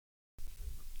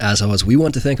As always, we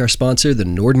want to thank our sponsor, the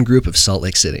Norden Group of Salt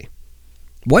Lake City.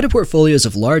 Why do portfolios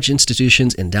of large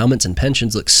institutions, endowments, and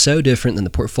pensions look so different than the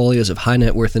portfolios of high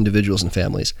net worth individuals and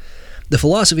families? The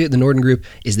philosophy at the Norden Group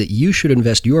is that you should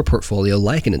invest your portfolio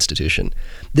like an institution.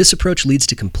 This approach leads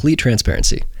to complete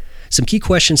transparency. Some key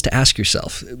questions to ask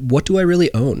yourself: what do I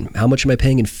really own? How much am I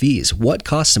paying in fees? What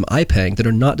costs am I paying that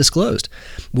are not disclosed?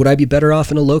 Would I be better off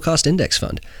in a low-cost index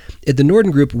fund? At the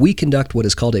Norden Group, we conduct what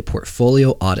is called a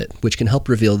portfolio audit, which can help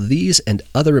reveal these and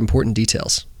other important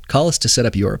details. Call us to set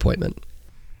up your appointment.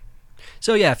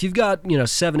 So yeah, if you've got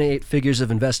 7 to 8 figures of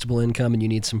investable income and you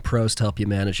need some pros to help you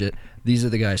manage it, these are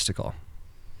the guys to call.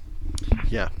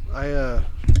 Yeah, I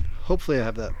hopefully I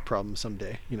have that problem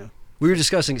someday. We were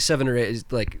discussing 7 or 8,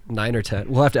 like 9 or 10.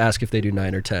 We'll have to ask if they do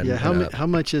 9 or 10. Yeah, how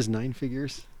much is 9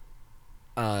 figures?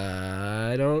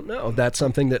 I don't know. That's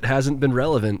something that hasn't been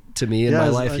relevant to me in my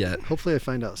life yet. Hopefully I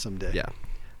find out someday.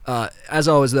 Yeah. As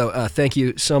always, though, thank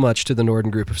you so much to the Norden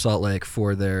Group of Salt Lake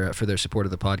for their support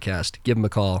of the podcast. Give them a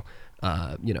call.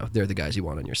 They're the guys you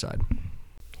want on your side.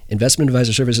 Investment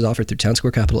advisor services offered through Town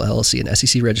Square Capital LLC, an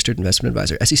SEC-registered investment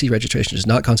advisor. SEC registration does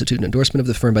not constitute an endorsement of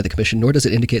the firm by the commission, nor does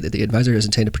it indicate that the advisor has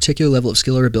attained a particular level of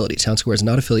skill or ability. Town Square is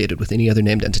not affiliated with any other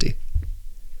named entity.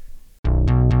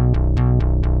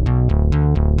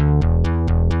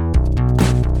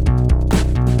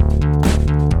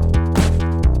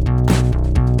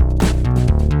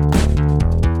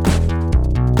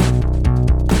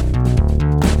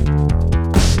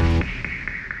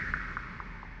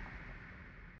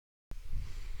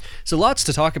 So lots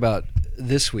to talk about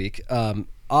this week.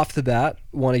 Off the bat,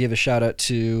 want to give a shout out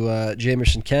to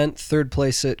Jamerson Kent, third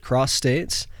place at Cross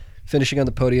States, finishing on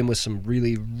the podium with some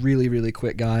really, really, really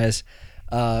quick guys.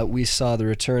 We saw the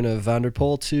return of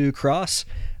Vanderpool to Cross,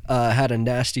 had a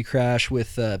nasty crash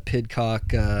with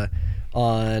Pidcock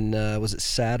on, was it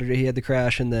Saturday he had the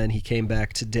crash, and then he came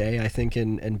back today, I think,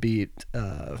 and beat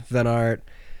Van Aert.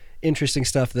 Interesting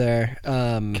stuff there.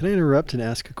 Can I interrupt and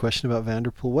ask a question about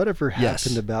Vanderpool? Whatever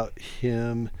happened about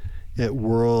him at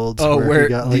Worlds where he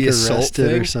got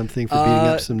arrested or something for beating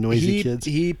up some noisy kids?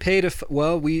 He paid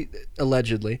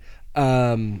allegedly,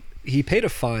 he paid a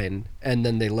fine and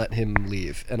then they let him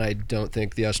leave. And I don't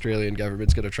think the Australian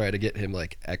government's going to try to get him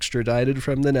extradited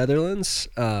from the Netherlands.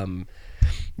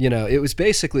 It was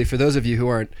basically, for those of you who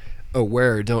aren't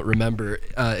aware or don't remember,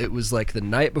 it was the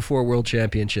night before World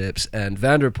Championships, and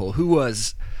Vanderpool, who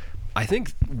was, I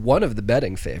think, one of the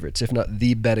betting favorites, if not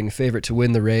the betting favorite to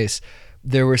win the race,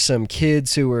 there were some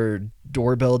kids who were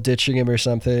doorbell ditching him or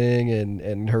something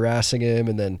and harassing him,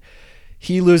 and then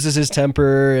he loses his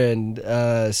temper and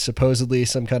supposedly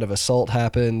some kind of assault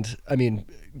happened. I mean,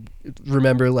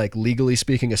 remember, legally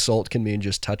speaking, assault can mean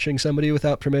just touching somebody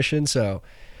without permission, so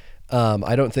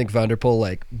I don't think Vanderpool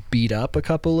beat up a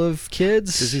couple of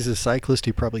kids. Because he's a cyclist,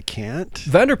 he probably can't.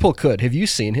 Vanderpool could. Have you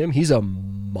seen him? He's a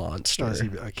monster.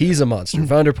 Okay. He's a monster.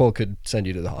 Vanderpool could send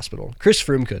you to the hospital. Chris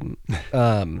Froome couldn't.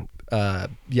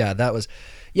 But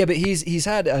he's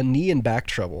had a knee and back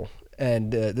trouble,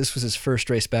 and this was his first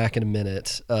race back in a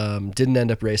minute. Didn't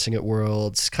end up racing at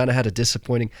Worlds. Kind of had a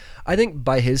disappointing, I think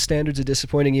by his standards, a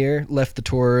disappointing year. Left the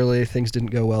tour early. Things didn't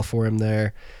go well for him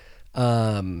there.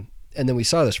 And then we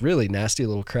saw this really nasty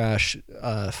little crash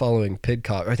following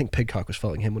Pidcock. I think Pidcock was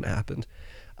following him when it happened.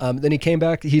 Then he came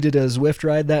back. He did a Zwift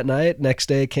ride that night. Next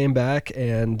day came back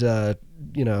and,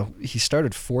 he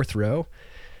started 4th row.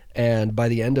 And by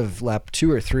the end of lap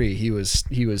 2 or 3, he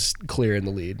was clear in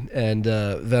the lead. And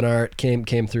Van Aert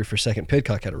came through for second.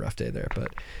 Pidcock had a rough day there.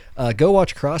 But go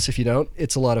watch Cross if you don't.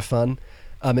 It's a lot of fun.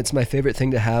 It's my favorite thing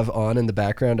to have on in the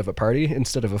background of a party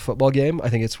instead of a football game. I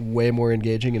think it's way more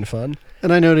engaging and fun.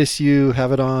 And I notice you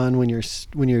have it on when you're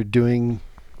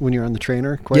on the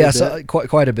trainer quite a bit.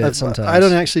 Quite a bit sometimes. I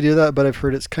don't actually do that, but I've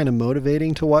heard it's kind of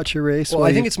motivating to watch a race. Well,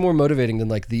 I think it's more motivating than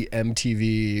the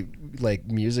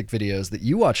MTV music videos that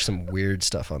you watch some weird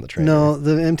stuff on the trainer. No,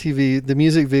 the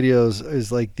music videos is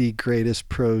the greatest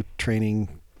pro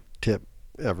training tip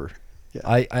ever. Yeah.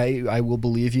 I will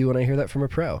believe you when I hear that from a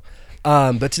pro.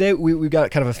 But today we've got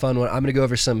kind of a fun one. I'm going to go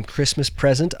over some Christmas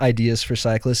present ideas for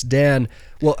cyclists. Dan,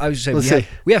 well, I was just saying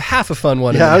we have half a fun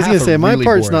one. Yeah, I was going to say my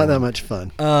part's not that much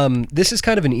fun. This is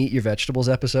kind of an eat your vegetables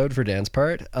episode for Dan's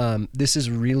part. This is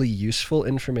really useful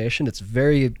information. It's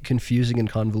very confusing and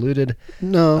convoluted.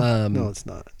 No, it's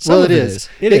not. Well, it is.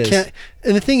 It is.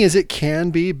 And the thing is, it can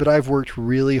be, but I've worked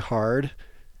really hard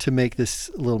to make this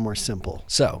a little more simple.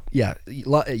 So yeah,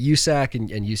 USAC and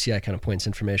UCI kind of points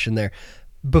information there.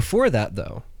 Before that,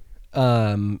 though,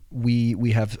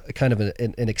 we have kind of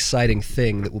an exciting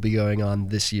thing that will be going on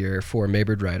this year for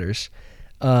Maybird riders.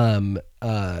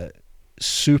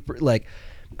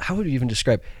 how would you even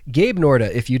describe Gabe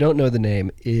Norda? If you don't know the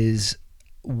name, is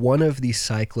one of the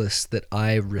cyclists that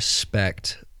I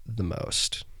respect the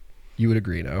most. You would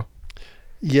agree, no?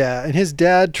 Yeah, and his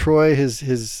dad, Troy,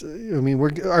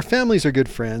 our families are good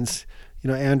friends.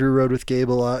 Andrew rode with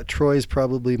Gabe a lot. Troy's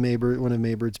probably one of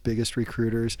Maybird's biggest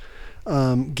recruiters.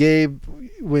 Gabe,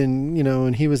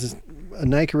 when he was a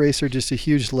Nike racer, just a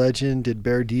huge legend, did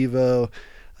Bear Devo.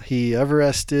 He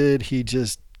Everested.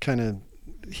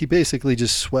 He basically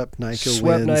just swept NICA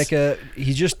wins.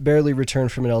 He just barely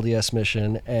returned from an LDS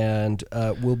mission and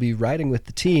will be riding with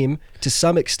the team to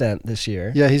some extent this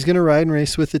year. Yeah, he's going to ride and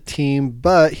race with the team,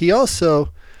 but he also,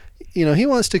 he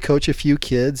wants to coach a few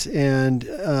kids. And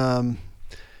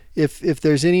if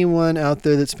there's anyone out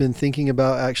there that's been thinking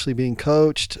about actually being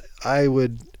coached, I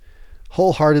would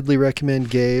wholeheartedly recommend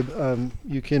Gabe.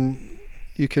 You can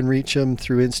reach him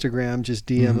through Instagram, just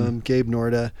DM him, Gabe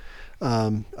Norda.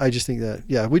 I just think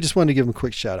that, we just wanted to give him a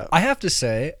quick shout out. I have to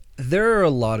say, there are a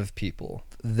lot of people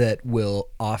that will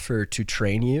offer to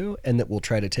train you and that will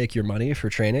try to take your money for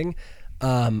training.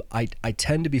 I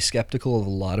tend to be skeptical of a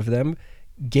lot of them.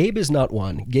 Gabe is not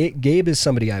one. Gabe is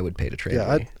somebody I would pay to train me.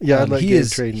 I'd like Gabe to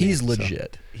train me. He's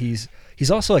legit. So. He's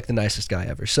also like the nicest guy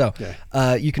ever. So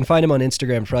you can find him on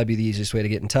Instagram. Probably be the easiest way to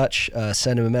get in touch.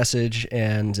 Send him a message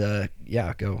and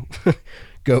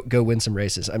go go win some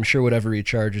races. I'm sure whatever he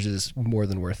charges is more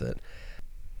than worth it.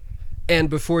 And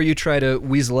before you try to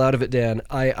weasel out of it, Dan,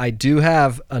 I do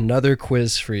have another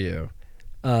quiz for you.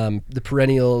 The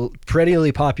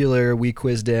perennially popular We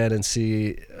Quiz Dan and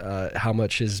see how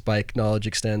much his bike knowledge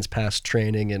extends past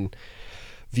training and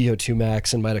VO2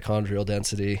 max and mitochondrial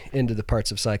density into the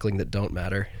parts of cycling that don't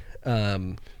matter.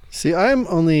 See, I'm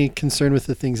only concerned with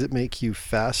the things that make you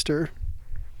faster.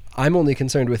 I'm only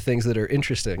concerned with things that are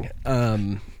interesting,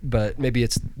 but maybe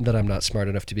it's that I'm not smart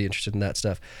enough to be interested in that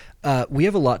stuff. We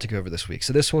have a lot to go over this week,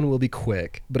 so this one will be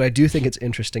quick, but I do think it's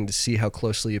interesting to see how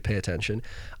closely you pay attention.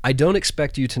 I don't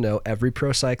expect you to know every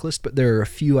pro cyclist, but there are a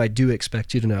few I do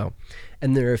expect you to know,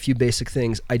 and there are a few basic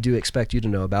things I do expect you to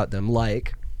know about them,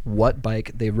 like what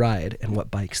bike they ride and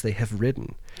what bikes they have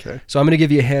ridden. Okay. So I'm going to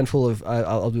give you a handful of,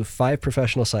 I'll do 5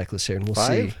 professional cyclists here, and we'll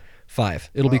see. 5.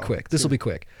 It'll be quick. This will be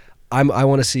quick. I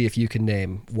want to see if you can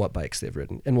name what bikes they've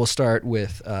ridden. And we'll start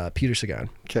with Peter Sagan.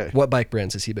 Okay. What bike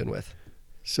brands has he been with?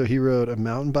 So he rode a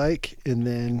mountain bike, and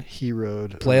then he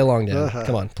rode... Play along, Dan.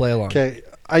 Come on, play along. Okay.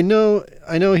 I know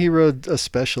he rode a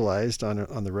Specialized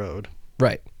on the road.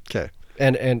 Right. Okay.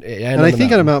 And I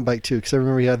think on a mountain bike, too, because I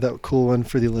remember he had that cool one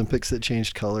for the Olympics that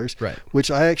changed colors. Right. Which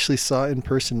I actually saw in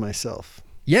person myself.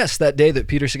 Yes, that day that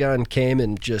Peter Sagan came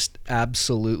and just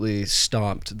absolutely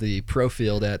stomped the pro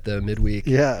field at the midweek.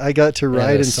 Yeah, I got to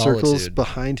ride in circles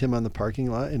behind him on the parking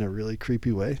lot in a really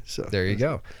creepy way. So there you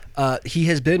go. He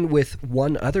has been with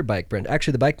one other bike brand.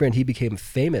 Actually, the bike brand he became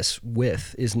famous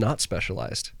with is not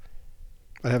Specialized.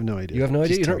 I have no idea. You have no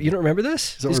idea? You don't remember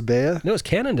this? Is it Orbea? No, it's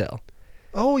Cannondale.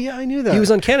 Oh, yeah, I knew that. He was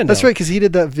on Cannondale. That's right, because he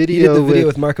did that video. He did the video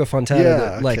with Marco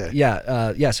Fontana.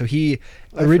 Yeah, So he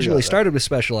originally started with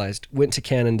Specialized, went to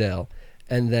Cannondale,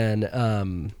 and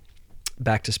then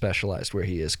back to Specialized, where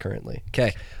he is currently.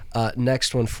 Okay,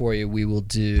 next one for you, we will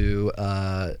do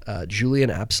Julian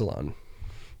Absalon.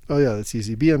 Oh, yeah, that's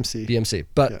easy. BMC.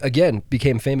 But again,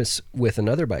 became famous with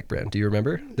another bike brand. Do you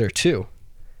remember? There are 2.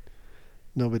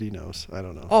 Nobody knows. I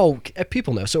don't know. Oh,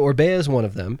 people know. So Orbea is one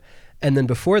of them. And then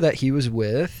before that, he was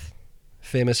with,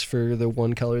 famous for the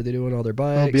one color they do on all their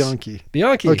bikes. Oh, Bianchi.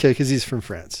 Okay, because he's from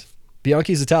France.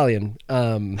 Bianchi's Italian.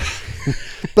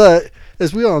 But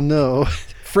as we all know,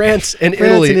 France and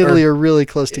Italy are really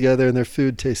close together, and their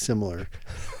food tastes similar.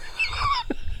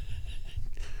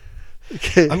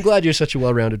 Okay. I'm glad you're such a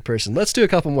well-rounded person. Let's do a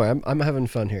couple more. I'm having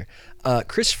fun here.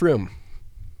 Chris Froome.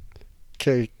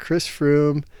 Okay, Chris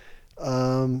Froome.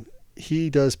 He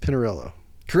does Pinarello.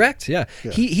 Correct, yeah.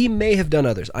 He may have done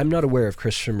others. I'm not aware of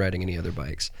Chris Froome riding any other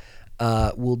bikes.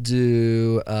 We'll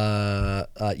do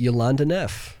Yolanda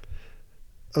Neff.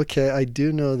 Okay, I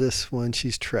do know this one.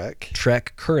 She's Trek.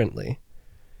 Trek currently.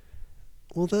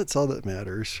 Well, that's all that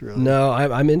matters, really. No,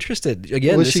 I'm interested.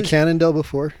 Again, was she Cannondale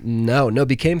before? No.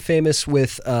 Became famous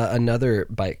with another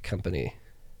bike company.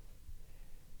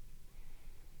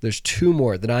 There's 2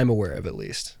 more that I'm aware of, at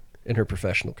least, in her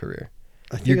professional career.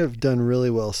 I think I've done really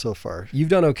well so far. You've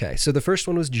done okay. So the first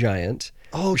one was Giant.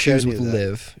 Oh, she was with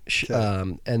Liv.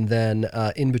 And then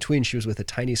in between, she was with a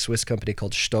tiny Swiss company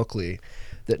called Stockley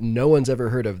that no one's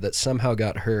ever heard of that somehow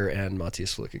got her and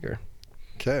Matthias Flukiger.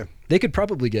 Okay. They could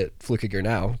probably get Flukiger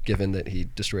now, given that he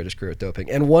destroyed his career with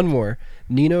doping. And one more,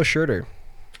 Nino Schurter.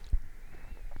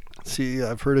 See,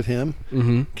 I've heard of him.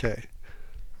 Mm-hmm. Okay.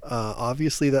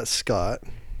 Obviously, that's Scott.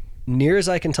 near as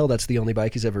I can tell, that's the only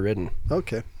bike he's ever ridden.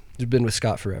 Okay. He's been with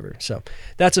Scott forever. So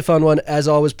that's a fun one. As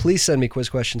always, please send me quiz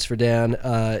questions for Dan.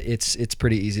 It's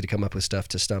pretty easy to come up with stuff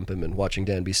to stump him, and watching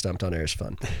Dan be stumped on air is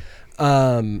fun.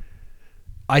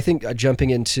 I think jumping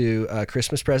into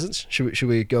Christmas presents, should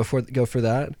we go for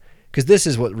that? Because this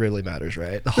is what really matters,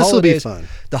 right? This will be fun.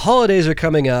 The holidays are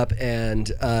coming up,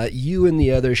 and you and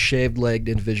the other shaved-legged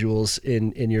individuals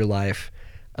in your life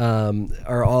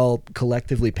are all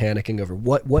collectively panicking over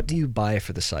what do you buy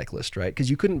for the cyclist, right? Because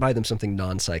you couldn't buy them something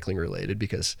non-cycling related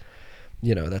because,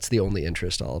 that's the only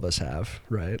interest all of us have,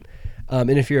 right?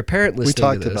 And if you're a parent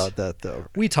listening to this... We talked about that, though.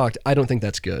 I don't think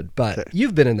that's good, but Okay.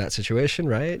 You've been in that situation,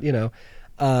 right?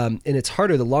 And it's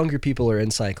harder. The longer people are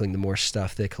in cycling, the more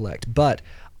stuff they collect. But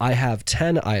I have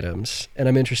 10 items, and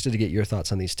I'm interested to get your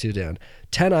thoughts on these too, Dan.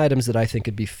 10 items that I think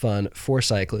would be fun for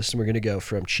cyclists, and we're going to go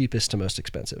from cheapest to most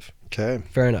expensive. Okay.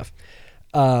 Fair enough.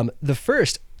 The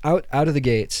first, out of the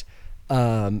gates,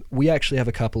 we actually have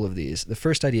a couple of these. The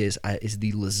first idea is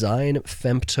the Lezyne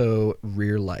Femto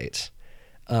rear light.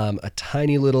 A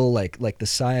tiny little, like the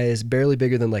size, barely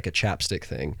bigger than like a chapstick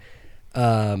thing.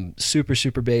 Super,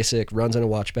 super basic, runs on a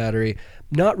watch battery.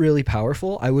 Not really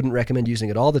powerful. I wouldn't recommend using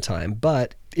it all the time,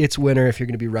 but it's winter if you're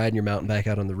going to be riding your mountain bike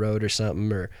out on the road or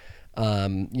something, or,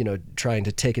 trying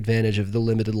to take advantage of the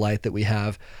limited light that we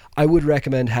have. I would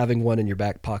recommend having one in your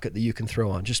back pocket that you can throw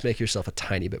on. Just make yourself a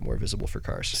tiny bit more visible for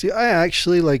cars. See, I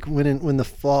actually, when the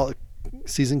fall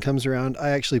season comes around,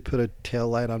 I actually put a tail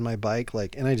light on my bike,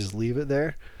 and I just leave it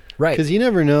there. Right. Because you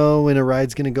never know when a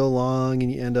ride's going to go long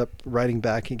and you end up riding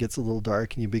back and it gets a little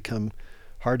dark and you become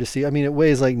hard to see. I mean, it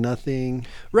weighs like nothing.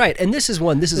 Right. And this is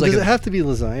Does it have to be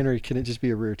Lezyne, or can it just be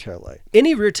a rear tail light?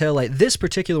 Any rear tail light. This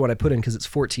particular one I put in because it's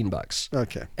 $14.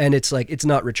 Okay. And it's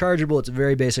not rechargeable. It's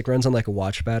very basic. Runs on like a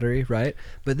watch battery, right?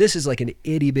 But this is like an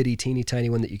itty bitty teeny tiny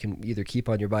one that you can either keep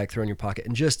on your bike, throw in your pocket,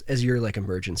 and just as your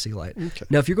emergency light. Okay.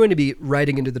 Now, if you're going to be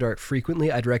riding into the dark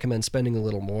frequently, I'd recommend spending a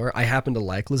little more. I happen to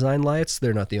like Lezyne lights.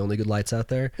 They're not the only good lights out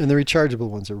there. And the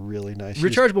rechargeable ones are really nice.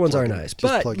 Rechargeable ones are nice,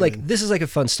 but this is like a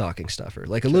fun stocking stuffer,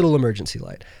 like a little emergency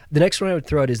light. The next one I would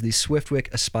throw out is the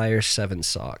Swiftwick Aspire 7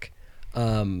 sock.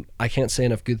 I can't say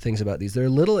enough good things about these. They're a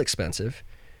little expensive,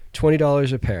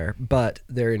 $20 a pair, but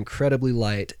they're incredibly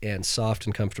light and soft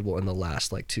and comfortable, and they'll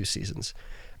last like 2 seasons.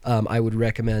 I would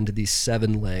recommend the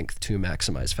 7 length to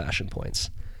maximize fashion points.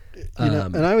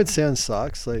 And I would say on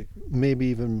socks, maybe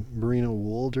even merino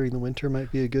wool during the winter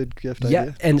might be a good gift idea.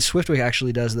 Yeah, and Swiftwick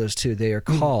actually does those too. They are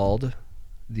called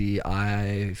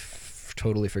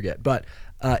totally forget, but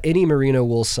any merino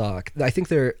wool sock. I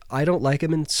think I don't like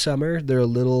them in summer. They're a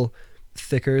little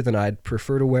thicker than I'd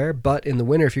prefer to wear, but in the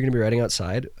winter, if you're going to be riding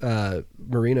outside,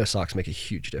 merino socks make a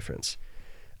huge difference.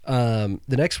 The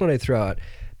next one I throw out,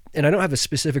 and I don't have a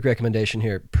specific recommendation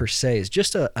here per se, is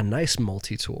just a nice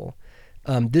multi-tool.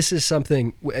 This is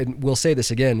something, and we'll say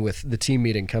this again with the team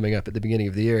meeting coming up at the beginning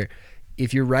of the year.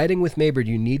 If you're riding with Maybird,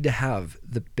 you need to have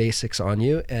the basics on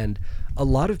you. And a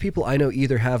lot of people I know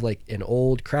either have an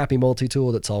old crappy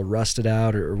multi-tool that's all rusted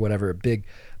out or whatever, a big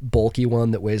bulky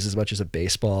one that weighs as much as a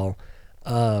baseball.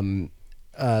 There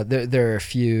are a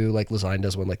few, like Lezyne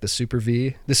does one, like the Super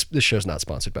V. This show's not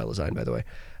sponsored by Lezyne, by the way.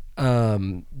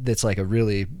 That's like a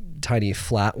really tiny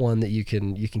flat one that you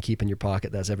can keep in your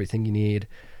pocket. That's everything you need.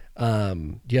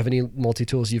 Do you have any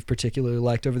multi-tools you've particularly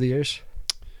liked over the years?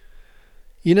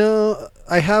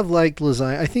 I have liked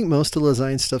Lezyne. I think most of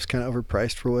Lezyne stuff's kind of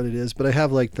overpriced for what it is, but I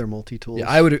have liked their multi-tools. Yeah,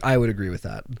 I would agree with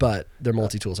that. But their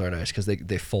multi-tools are nice because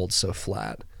they fold so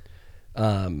flat.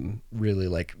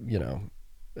 Really you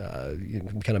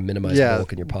can kind of minimize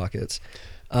bulk in your pockets.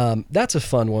 That's a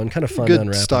fun one, kind of fun to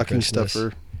unwrap. Good stocking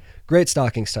stuffer. Great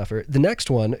stocking stuffer. The next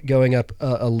one, going up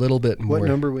a little bit more. What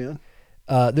number are we on?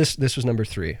 This was number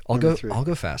 3. I'll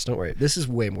go fast. Don't worry. This is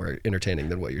way more entertaining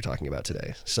than what you're talking about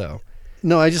today. So.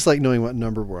 No, I just like knowing what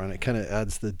number we're on. It kind of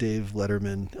adds the Dave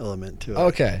Letterman element to it.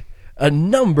 Okay.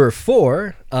 Number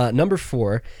 4.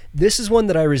 This is one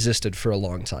that I resisted for a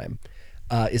long time.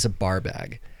 Is a bar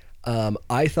bag.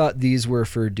 I thought these were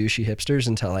for douchey hipsters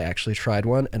until I actually tried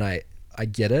one, and I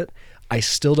get it. I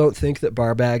still don't think that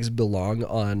bar bags belong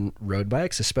on road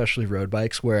bikes, especially road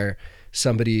bikes where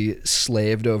somebody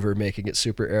slaved over making it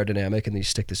super aerodynamic, and then you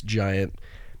stick this giant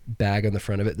bag on the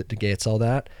front of it that negates all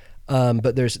that.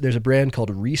 But there's a brand called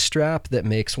Restrap that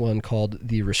makes one called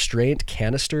the Restraint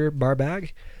Canister Bar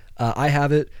Bag. I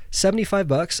have it,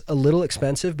 $75, a little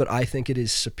expensive, but I think it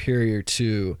is superior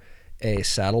to a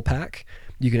saddle pack.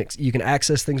 You can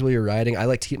access things while you're riding. I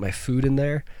like to keep my food in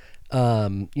there.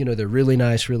 They're really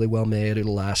nice, really well made.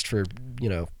 It'll last for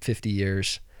 50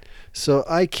 years. So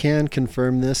I can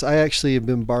confirm this. I actually have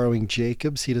been borrowing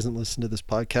Jacob's. He doesn't listen to this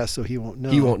podcast, so he won't know.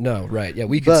 He won't know, right? Yeah,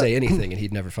 we could say anything and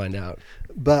he'd never find out.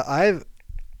 But I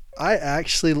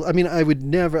mean, I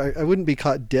wouldn't be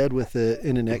caught dead with it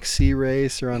in an XC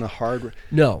race or on a hard.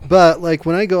 No. But like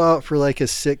when I go out for like a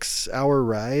 6-hour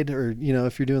ride, or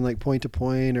if you're doing like point to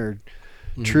point or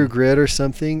True Grit or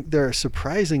something, they're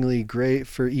surprisingly great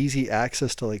for easy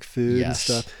access to like food and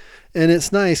stuff. And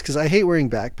it's nice because I hate wearing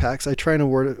backpacks. I try and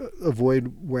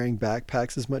avoid wearing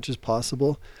backpacks as much as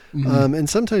possible. And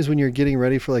sometimes when you're getting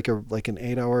ready for like an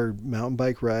 8-hour mountain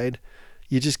bike ride,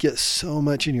 you just get so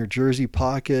much in your jersey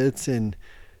pockets, and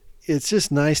it's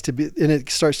just nice to be. And it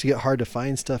starts to get hard to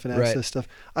find stuff and access stuff.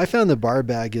 I found the bar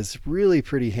bag is really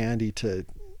pretty handy to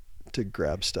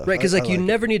grab stuff. Right, because you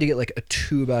never need to get like a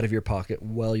tube out of your pocket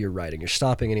while you're riding. You're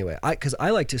stopping anyway. Because I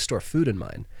like to store food in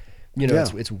mine.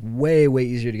 It's way, way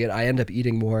easier to get. I end up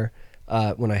eating more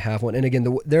when I have one. And again,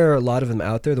 there are a lot of them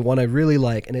out there. The one I really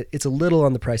like, and it's a little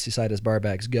on the pricey side as bar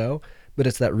bags go, but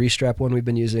it's that Restrap one we've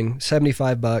been using.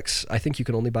 $75. I think you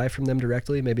can only buy from them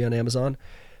directly, maybe on Amazon.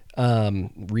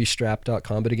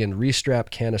 Restrap.com. But again, Restrap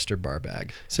canister bar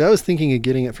bag. So I was thinking of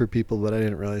getting it for people, but I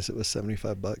didn't realize it was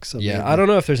 $75. So yeah, I don't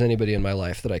know if there's anybody in my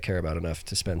life that I care about enough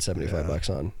to spend $75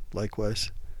 on.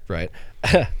 Likewise. Right.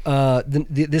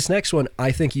 This next one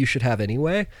I think you should have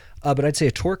anyway, but I'd say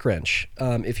a torque wrench.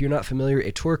 If you're not familiar,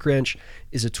 a torque wrench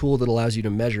is a tool that allows you to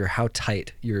measure how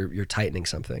tight you're tightening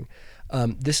something.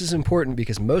 This is important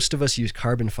because most of us use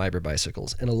carbon fiber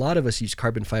bicycles, and a lot of us use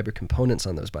carbon fiber components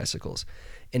on those bicycles.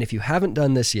 And if you haven't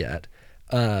done this yet,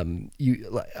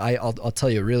 I'll tell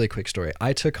you a really quick story.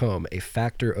 I took home a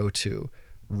Factor 02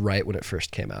 right when it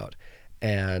first came out.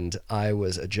 And I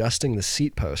was adjusting the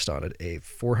seat post on it, a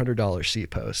 $400 seat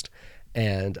post,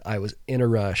 and I was in a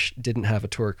rush, didn't have a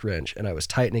torque wrench, and I was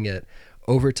tightening it,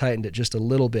 over tightened it just a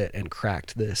little bit, and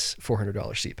cracked this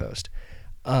 $400 seat post.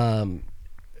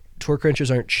 Torque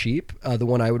wrenches aren't cheap. The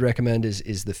one I would recommend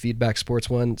is the Feedback Sports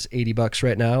one. It's $80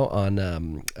 right now on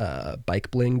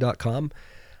bikebling.com.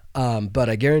 But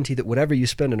I guarantee that whatever you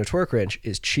spend on a torque wrench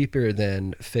is cheaper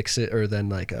than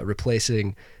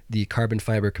replacing the carbon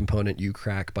fiber component you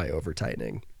crack by over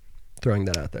tightening. Throwing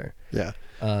that out there. Yeah.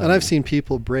 And I've seen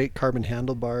people break carbon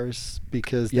handlebars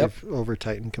because they've over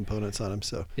tightened components on them.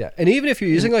 So yeah. And even if you're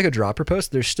using like a dropper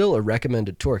post, there's still a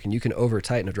recommended torque, and you can over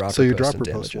tighten a dropper post. So your dropper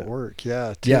post won't work.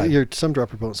 Yeah. Some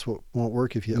dropper posts won't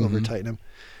work if you over tighten them.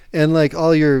 And like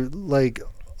all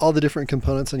the different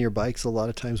components on your bikes, a lot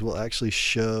of times will actually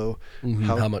show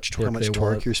how much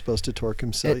torque you're supposed to torque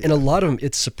them. So and a lot of them,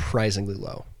 it's surprisingly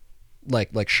low,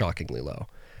 like shockingly low.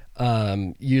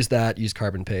 Use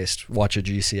carbon paste, watch a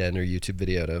GCN or YouTube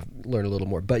video to learn a little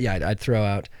more. But yeah, I'd throw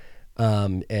out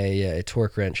a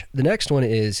torque wrench. The next one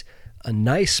is a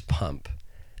nice pump.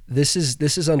 This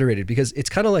is underrated because it's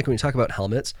kind of like when you talk about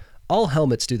helmets. All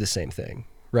helmets do the same thing,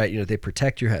 right? They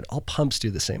protect your head. All pumps do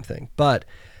the same thing. But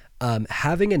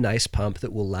having a nice pump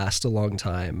that will last a long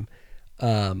time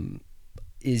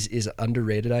is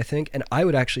underrated, I think. And I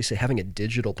would actually say having a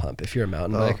digital pump if you're a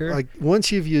mountain biker. Like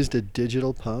once you've used a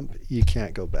digital pump, you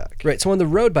can't go back. Right. So on the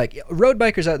road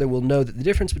bikers out there will know that the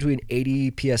difference between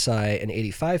 80 PSI and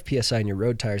 85 PSI in your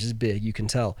road tires is big. You can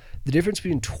tell. The difference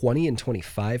between 20 and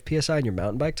 25 PSI in your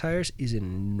mountain bike tires is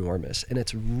enormous. And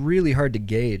it's really hard to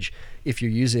gauge if you're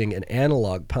using an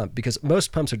analog pump because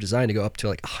most pumps are designed to go up to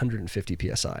like 150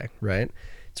 PSI, right?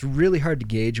 It's really hard to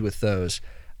gauge with those.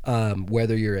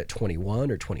 Whether you're at 21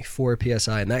 or 24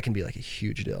 PSI, and that can be like a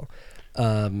huge deal.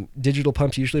 Digital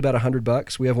pumps usually about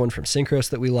 $100. We have one from Synchros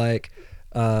that we like.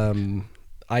 I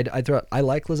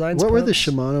like Lezine's. What were the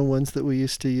Shimano ones that we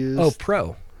used to use? Oh,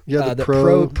 Pro. Yeah, the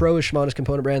Pro is Shimano's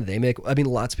component brand. They make. I mean,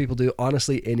 lots of people do.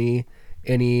 Honestly, any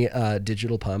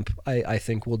digital pump, I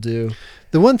think will do.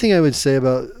 The one thing I would say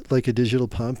about like a digital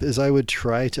pump is I would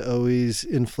try to always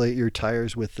inflate your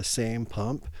tires with the same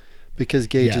pump. Because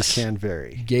gauges can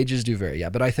vary. Gauges do vary, yeah.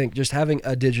 But I think just having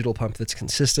a digital pump that's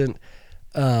consistent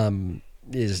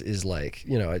is like,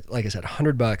 like I said,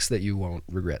 $100 that you won't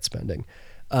regret spending.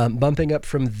 Bumping up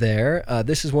from there,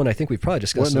 this is one I think we've probably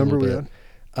discussed. What number a little are bit.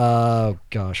 we on?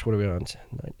 Gosh, what are we on?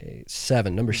 9, 8,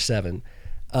 7. Number 7.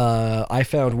 I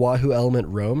found Wahoo Element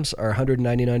Roams are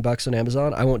 $199 on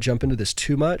Amazon. I won't jump into this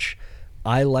too much.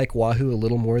 I like Wahoo a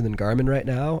little more than Garmin right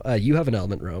now. You have an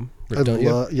Element Roam, don't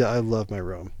you? Yeah, I love my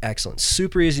Roam. Excellent.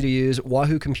 Super easy to use.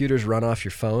 Wahoo computers run off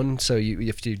your phone, so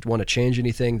if you want to change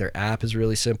anything, their app is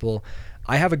really simple.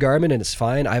 I have a Garmin, and it's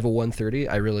fine. I have a 130.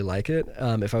 I really like it.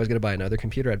 If I was going to buy another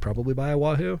computer, I'd probably buy a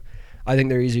Wahoo. I think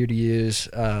they're easier to use.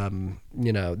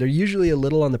 They're usually a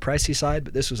little on the pricey side,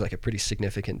 but this was like a pretty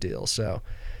significant deal. So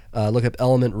Look up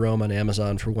Element Roam on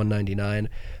Amazon for $199.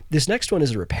 This next one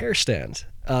is a repair stand.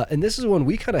 And this is one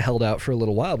we kind of held out for a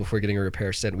little while before getting a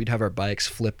repair stand. We'd have our bikes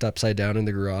flipped upside down in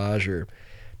the garage or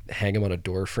hang them on a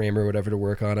door frame or whatever to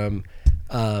work on them.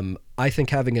 I think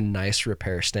having a nice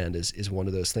repair stand is one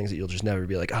of those things that you'll just never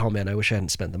be like, oh man, I wish I hadn't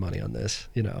spent the money on this,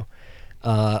 you know.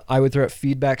 I would throw out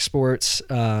Feedback Sports.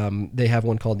 They have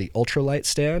one called the Ultralight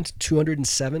stand,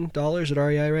 $207 at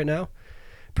REI right now.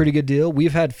 Pretty good deal.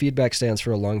 We've had Feedback stands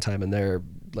for a long time, and they're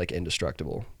like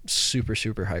indestructible. Super,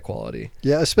 super high quality.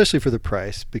 Yeah, especially for the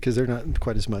price, because they're not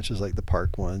quite as much as like the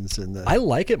Park ones. I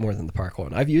like it more than the Park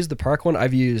one. I've used the Park one.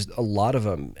 I've used a lot of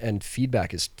them, and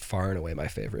Feedback is far and away my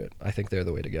favorite. I think they're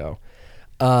the way to go.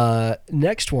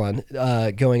 Next one,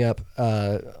 going up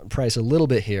price a little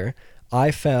bit here.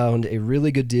 I found a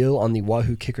really good deal on the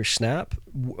Wahoo Kicker Snap.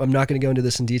 I'm not going to go into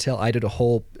this in detail. I did a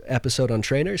whole episode on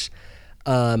trainers.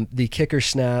 The Kicker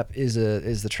Snap is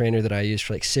the trainer that I used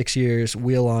for like 6 years.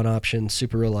 Wheel on option,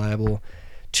 super reliable.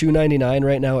 $299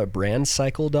 right now at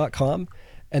brandcycle.com.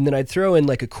 And then I'd throw in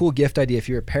like a cool gift idea if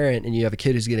you're a parent and you have a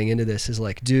kid who's getting into this, is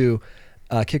like do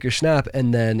Kicker Snap,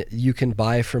 and then you can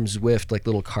buy from Zwift like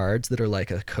little cards that are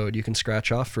like a code you can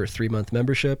scratch off for a 3-month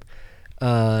membership.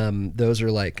 Those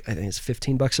are like, I think it's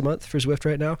 $15 a month for Zwift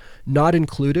right now. Not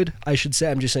included, I should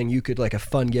say. I'm just saying you could, like, a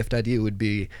fun gift idea would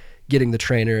be getting the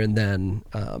trainer and then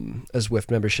a Zwift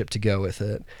membership to go with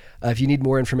it. If you need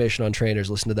more information on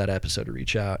trainers, listen to that episode or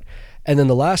reach out. And then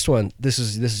the last one, this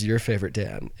is your favorite,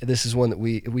 Dan. This is one that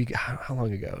we how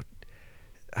long ago?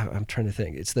 I'm trying to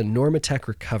think. It's the Normatec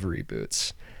recovery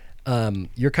boots.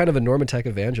 You're kind of a Normatec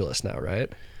evangelist now,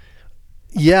 right?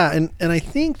 Yeah, and I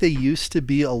think they used to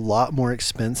be a lot more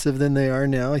expensive than they are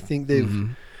now. I think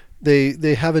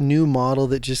they have a new model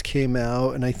that just came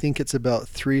out, and I think it's about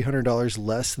 $300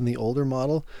 less than the older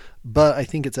model, but I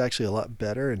think it's actually a lot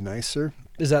better and nicer.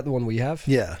 Is that the one we have?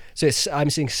 Yeah. So I'm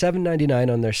seeing $7.99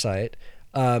 on their site.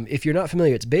 If you're not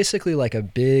familiar, it's basically like a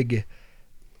big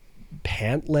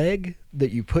pant leg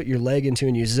that you put your leg into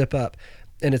and you zip up.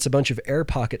 And it's a bunch of air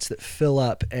pockets that fill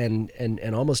up and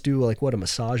almost do like what a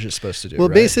massage is supposed to do. Well,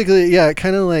 right? basically, yeah, it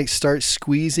kind of like starts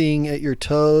squeezing at your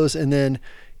toes, and then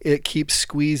it keeps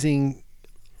squeezing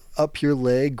up your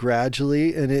leg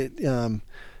gradually. And it,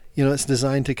 it's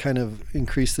designed to kind of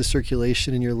increase the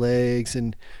circulation in your legs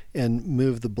and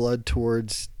move the blood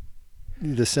towards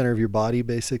the center of your body,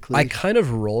 basically. I kind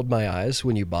of rolled my eyes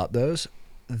when you bought those.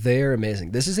 They're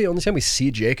amazing. This is the only time we see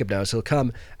Jacob now. So he'll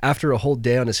come after a whole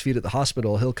day on his feet at the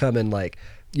hospital. He'll come and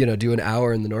do an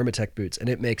hour in the Normatec boots, and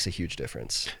it makes a huge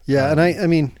difference. Yeah. And I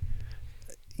mean,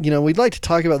 we'd like to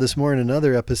talk about this more in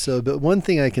another episode, but one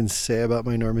thing I can say about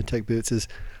my Normatec boots is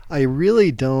I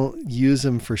really don't use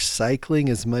them for cycling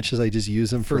as much as I just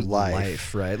use them for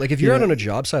life. Right? Like if you're out on a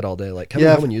job site all day, like coming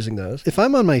home and using those. If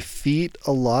I'm on my feet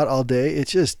a lot all day, it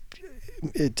just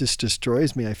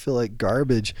destroys me. I feel like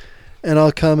garbage. And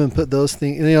I'll come and put those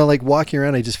things, like walking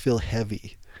around, I just feel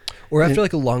heavy. Or after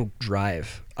like a long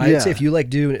drive. I'd say if you like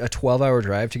do a 12-hour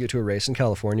drive to get to a race in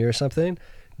California or something,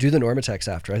 do the Normatecs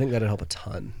after. I think that'd help a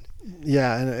ton.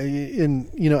 Yeah. And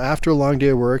after a long day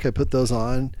of work, I put those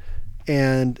on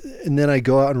and then I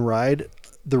go out and ride.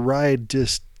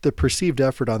 The perceived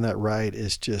effort on that ride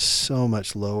is just so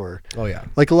much lower. Oh, yeah.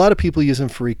 Like a lot of people use them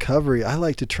for recovery. I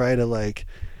like to try to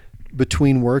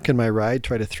between work and my ride,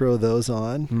 try to throw those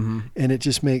on, and it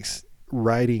just makes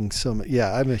riding so much.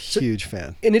 Yeah, I'm a huge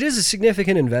fan. And it is a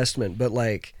significant investment, but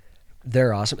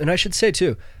they're awesome. And I should say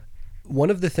too, one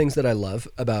of the things that I love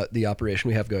about the operation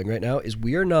we have going right now is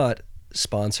we are not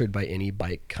sponsored by any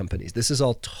bike companies. This is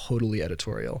all totally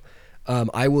editorial.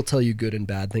 I will tell you good and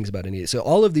bad things about any. So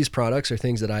all of these products are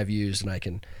things that I've used and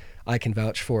I can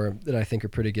vouch for that I think are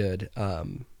pretty good.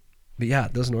 But yeah,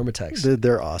 those Normatecs.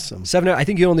 They're awesome. I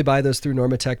think you only buy those through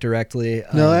Normatec directly.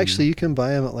 No, actually, you can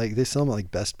buy them at they sell them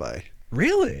at Best Buy.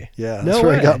 Really? Yeah, that's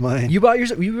where I got mine. You bought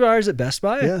yours at Best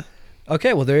Buy? Yeah.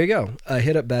 Okay, well, there you go.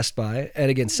 Hit up Best Buy. And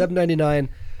again, $7.99,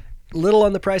 little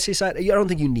on the pricey side. I don't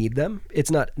think you need them. It's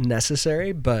not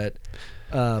necessary, but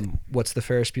what's the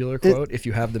Ferris Bueller quote? If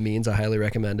you have the means, I highly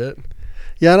recommend it.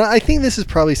 Yeah, and I think this is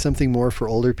probably something more for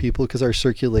older people because our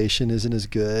circulation isn't as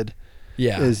good.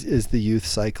 Yeah, is the youth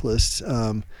cyclists.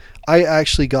 I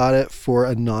actually got it for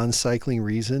a non-cycling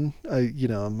reason.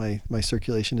 My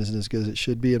circulation isn't as good as it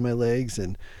should be in my legs,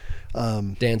 and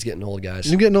Dan's getting old,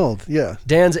 guys. I'm getting old. Yeah,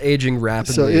 Dan's aging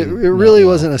rapidly. So it really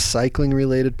wasn't a cycling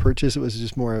related purchase. It was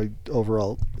just more an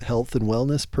overall health and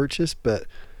wellness purchase. But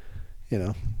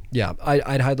yeah,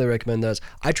 I'd highly recommend those.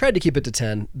 I tried to keep it to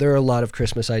 10. There are a lot of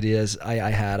Christmas ideas I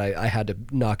had to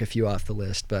knock a few off the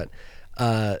list, but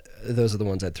Those are the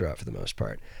ones I'd throw out for the most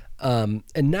part. And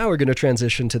now we're going to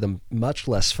transition to the much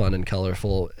less fun and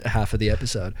colorful half of the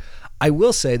episode. I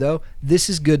will say, though, this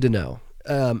is good to know.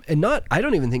 And I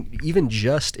don't even think, even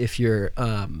just if you're,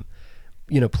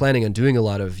 planning on doing a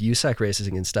lot of USAC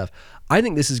racing and stuff, I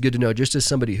think this is good to know just as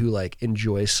somebody who like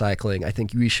enjoys cycling. I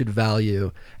think we should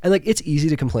value, and like, it's easy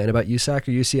to complain about USAC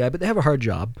or UCI, but they have a hard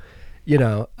job,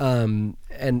 and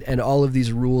all of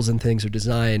these rules and things are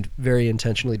designed very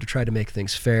intentionally to try to make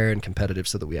things fair and competitive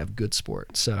so that we have good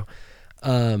sport. So,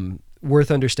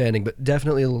 worth understanding, but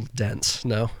definitely a little dense.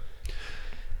 No?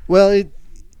 Well,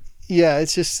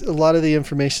 it's just a lot of the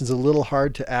information's a little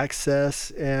hard to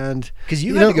access, and because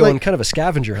you had to go on kind of a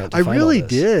scavenger hunt. I really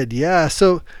did, yeah.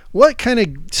 So what kind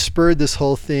of spurred this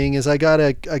whole thing is I got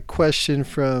a question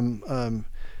from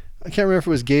I can't remember if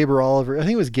it was Gabe or Oliver. I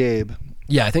think it was Gabe.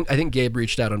 Yeah, I think Gabe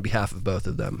reached out on behalf of both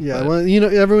of them. Yeah, well,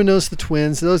 everyone knows the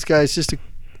twins. Those guys. Just a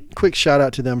quick shout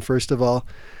out to them first of all.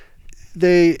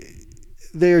 They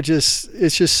are just.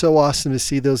 It's just so awesome to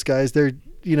see those guys. They're.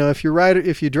 If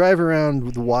you drive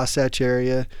around the Wasatch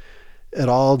area at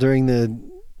all during the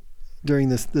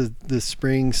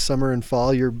spring, summer, and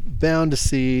fall, you're bound to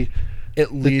see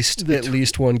at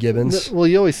least one Gibbons. Well,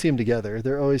 you always see them together.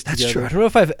 They're always That's together. true. I don't know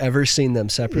if I've ever seen them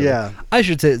separately. Yeah. I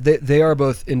should say they are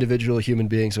both individual human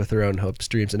beings with their own hopes,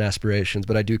 dreams, and aspirations,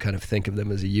 but I do kind of think of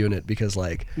them as a unit because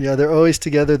they're always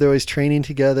together. They're always training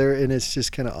together, and it's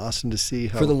just kind of awesome to see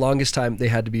how. For the longest time, they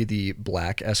had to be the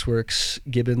black S-Works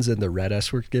Gibbons and the red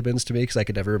S-Works Gibbons to me because I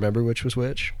could never remember which was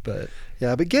which. But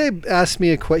Gabe asked me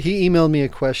he emailed me a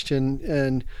question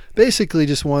and basically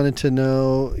just wanted to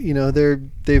know,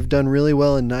 they've done really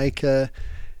well in NICA,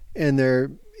 and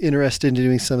they're interested in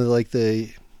doing some of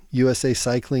the USA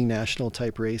cycling national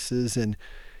type races. And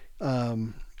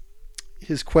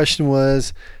his question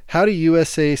was, how do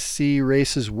USAC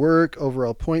races work?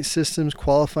 Overall point systems,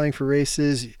 qualifying for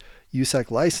races,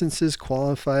 USAC licenses,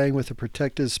 qualifying with a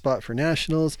protected spot for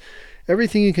nationals.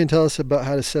 Everything you can tell us about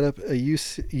how to set up a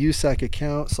USAC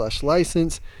account /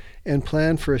 license and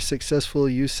plan for a successful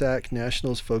USAC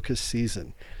Nationals focused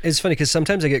season. It's funny because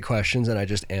sometimes I get questions and I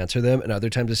just answer them, and other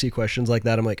times I see questions like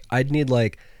that, I'm like, I'd need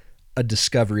like a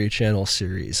Discovery Channel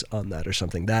series on that or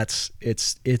something.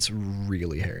 It's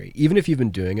really hairy. Even if you've been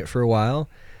doing it for a while,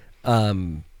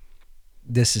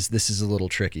 this is a little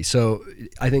tricky. So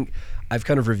I think I've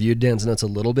kind of reviewed Dan's notes a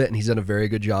little bit, and he's done a very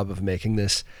good job of making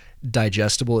this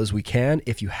digestible as we can.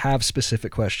 If you have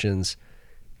specific questions,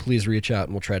 please reach out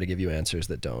and we'll try to give you answers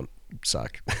that don't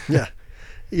suck. Yeah.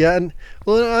 And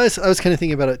well, I was kind of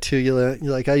thinking about it too.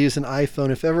 I use an iPhone.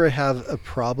 If ever I have a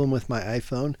problem with my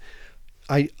iPhone,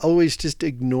 I always just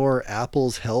ignore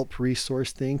Apple's help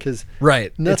resource thing because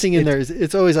nothing in there is.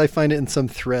 It's always I find it in some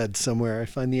thread somewhere. I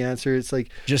find the answer. It's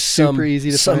like just super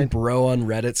easy to find. Some bro on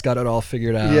Reddit's got it all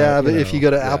figured out. Yeah, but if you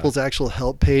go to Apple's actual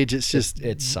help page, it's just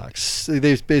it sucks.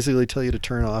 They basically tell you to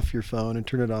turn off your phone and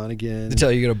turn it on again. They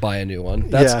tell you to buy a new one.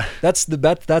 That's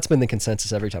been the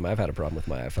consensus every time I've had a problem with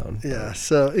my iPhone. Yeah.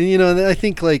 So and I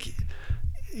think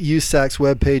USAC's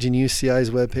webpage and UCI's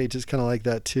webpage is kind of like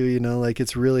that too.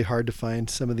 It's really hard to find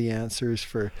some of the answers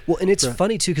for. Well, and it's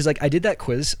funny too because I did that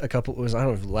quiz a couple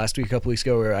last week, a couple weeks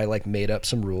ago, where I made up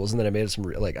some rules and then I made some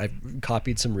I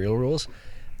copied some real rules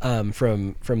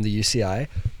from the UCI.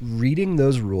 Reading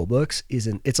those rule books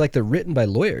it's like they're written by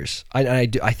lawyers. I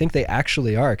think they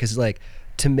actually are because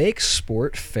to make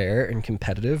sport fair and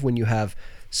competitive when you have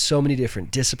so many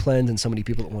different disciplines and so many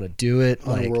people that want to do it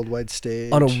on a worldwide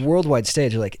stage.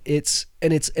 It's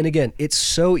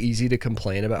so easy to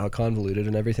complain about how convoluted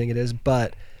and everything it is,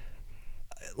 but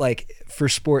for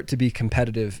sport to be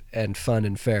competitive and fun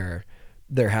and fair,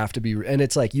 there have to be, and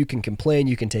it's you can complain,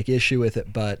 you can take issue with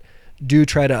it, but do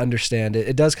try to understand it.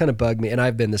 It does kind of bug me, and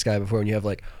I've been this guy before when you have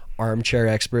armchair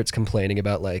experts complaining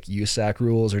about USAC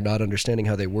rules or not understanding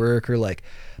how they work, or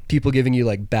people giving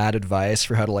you bad advice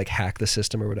for how to hack the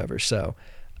system or whatever. So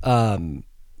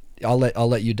I'll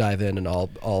let you dive in, and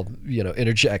I'll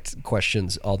interject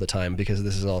questions all the time because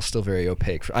this is all still very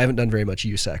opaque. I haven't done very much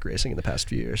USAC racing in the past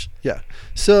few years. Yeah.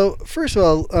 So first of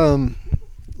all,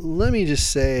 let me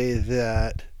just say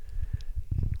that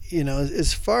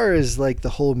as far as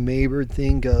the whole Maybird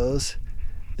thing goes,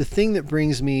 the thing that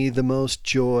brings me the most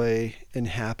joy and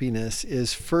happiness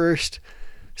is first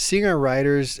seeing our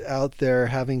riders out there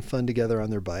having fun together on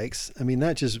their bikes. I mean,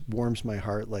 that just warms my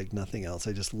heart like nothing else.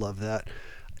 I just love that.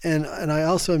 And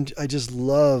I just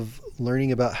love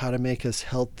learning about how to make us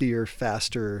healthier,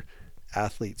 faster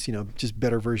athletes, just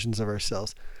better versions of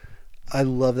ourselves. I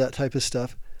love that type of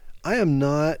stuff. I am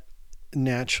not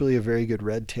naturally a very good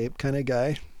red tape kind of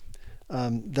guy.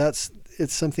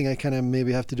 It's something I kind of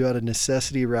maybe have to do out of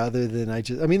necessity rather than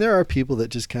there are people that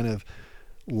just kind of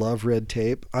love red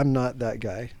tape. I'm not that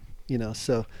guy,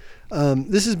 so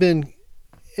this has been,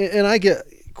 and I get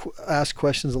asked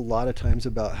questions a lot of times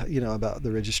about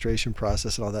the registration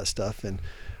process and all that stuff, and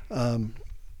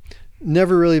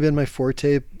never really been my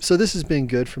forte. So this has been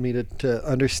good for me to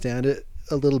understand it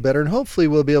a little better, and hopefully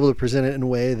we'll be able to present it in a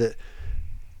way that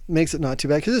makes it not too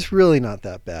bad, because it's really not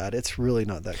that bad. It's really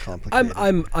not that complicated.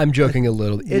 I'm joking a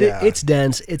little. It's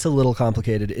dense. It's a little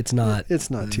complicated. It's not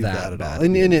too bad at all.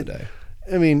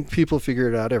 And people figure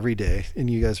it out every day, and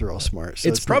you guys are all smart. So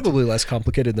it's probably less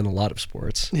complicated than a lot of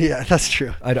sports. Yeah, that's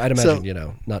true. I'd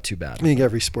imagine, not too bad. I think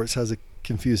every sports has a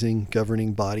confusing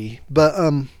governing body.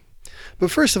 But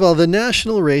first of all, the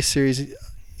National Race Series,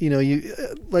 you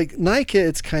like NICA,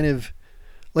 it's kind of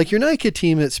like your NICA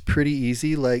team, it's pretty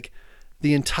easy. Like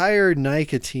the entire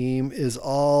NICA team is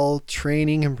all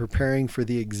training and preparing for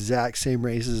the exact same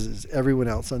races as everyone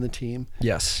else on the team.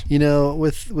 Yes.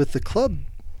 With the club,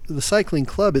 the cycling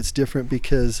club, it's different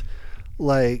because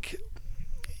we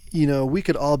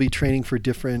could all be training for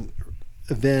different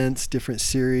events, different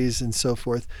series and so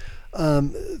forth.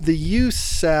 The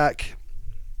USAC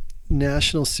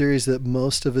national series that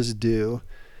most of us do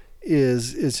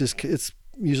is it's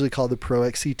usually called the Pro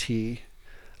XCT.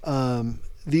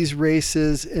 These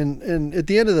races, and at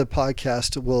the end of the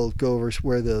podcast, we'll go over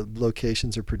where the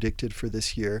locations are predicted for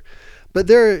this year. But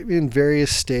they're in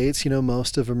various states.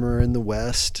 Most of them are in the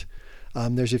West.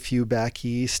 There's a few back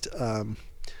east. Let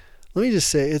me just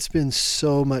say, it's been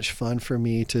so much fun for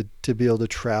me to be able to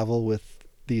travel with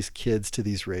these kids to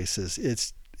these races.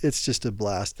 It's just a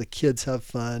blast. The kids have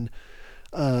fun.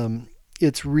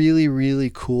 It's really, really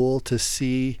cool to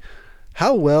see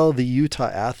how well the Utah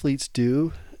athletes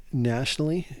do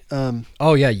nationally.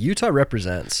 Utah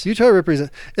represents.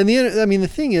 And the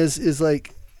thing is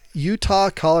like Utah,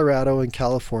 Colorado, and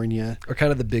California are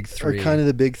kind of the big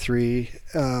three.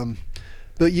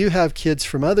 But you have kids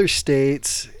from other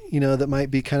states, that might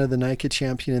be kind of the NICA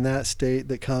champion in that state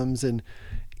that comes and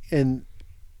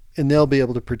they'll be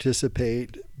able to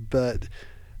participate. But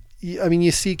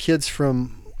you see kids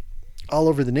from all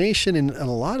over the nation and a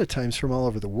lot of times from all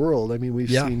over the world.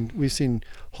 We've seen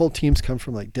whole teams come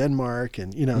from like Denmark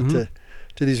and to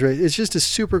these races. It's just a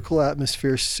super cool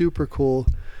atmosphere, super cool.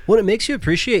 Well, it makes you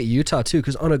appreciate Utah too,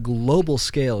 because on a global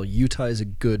scale, Utah is a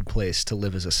good place to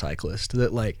live as a cyclist.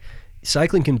 That like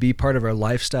cycling can be part of our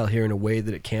lifestyle here in a way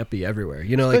that it can't be everywhere.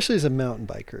 Especially as a mountain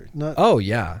biker.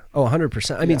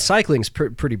 100%. Cycling's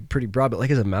pretty broad, but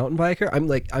like as a mountain biker,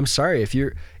 I'm sorry if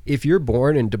you're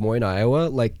born in Des Moines, Iowa,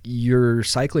 like your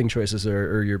cycling choices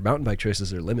or your mountain bike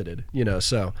choices are limited.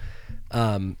 So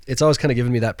it's always kind of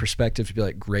given me that perspective to be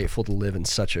like grateful to live in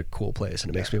such a cool place, and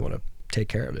it makes me want to take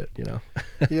care of it.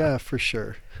 Yeah, for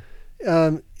sure.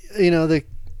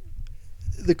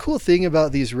 The cool thing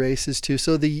about these races too,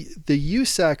 so the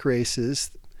USAC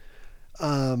races,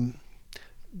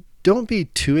 don't be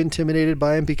too intimidated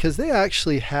by them, because they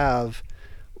actually have,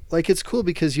 like, it's cool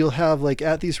because you'll have, like,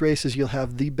 at these races, you'll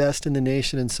have the best in the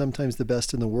nation and sometimes the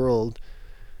best in the world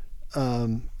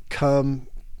come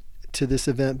to this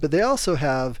event. But they also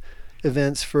have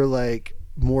events for like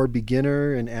more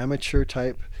beginner and amateur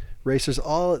type racers,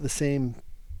 all at the same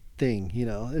thing,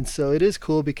 and so it is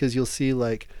cool because you'll see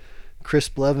like Chris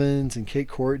Blevins and Kate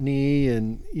Courtney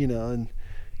and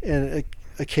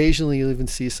occasionally you'll even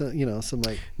see some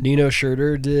like Nino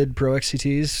Schurter did Pro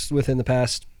XCTs within the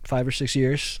past 5 or 6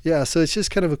 years. Yeah, so it's just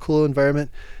kind of a cool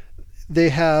environment. They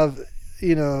have,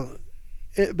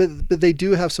 but they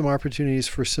do have some opportunities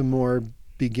for some more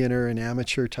beginner and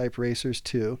amateur type racers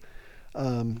too.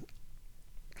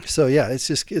 So yeah,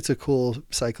 it's a cool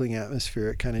cycling atmosphere.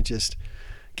 It kind of just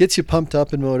gets you pumped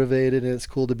up and motivated, and it's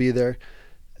cool to be there.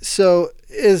 So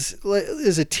as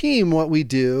a team, what we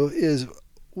do is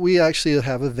we actually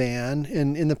have a van.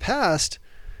 And in the past,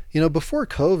 before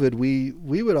COVID,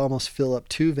 we would almost fill up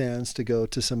 2 vans to go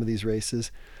to some of these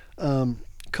races.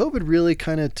 COVID really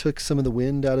kind of took some of the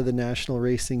wind out of the national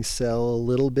racing sail a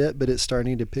little bit, but it's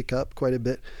starting to pick up quite a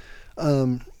bit.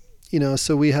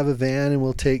 So we have a van and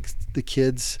we'll take the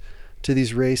kids to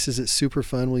these races. It's super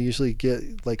fun. We'll usually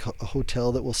get like a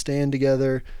hotel that we'll stay in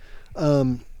together.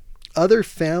 Other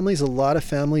families, a lot of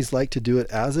families like to do it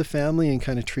as a family and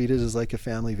kind of treat it as like a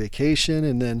family vacation.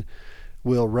 And then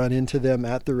we'll run into them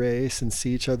at the race and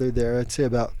see each other there. I'd say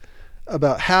about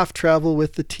half travel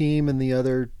with the team and the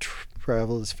other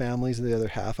travel as families. The other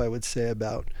half, I would say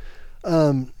about,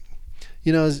 let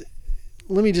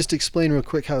me just explain real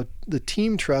quick how the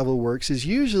team travel works is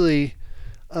usually,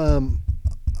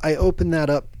 I open that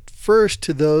up first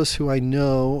to those who I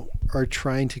know are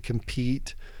trying to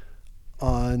compete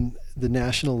on the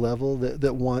national level,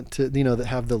 that want to, that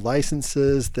have the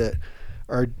licenses, that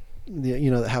are,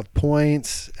 that have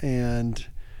points. And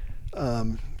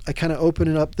I kind of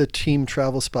open up the team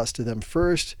travel spots to them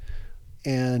first.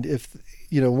 And if,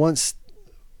 once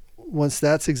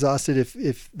that's exhausted,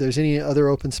 if there's any other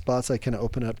open spots, I kind of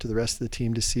open up to the rest of the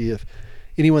team to see if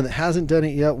anyone that hasn't done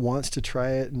it yet wants to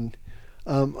try it. And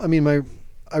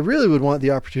I really would want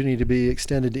the opportunity to be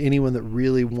extended to anyone that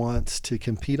really wants to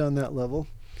compete on that level.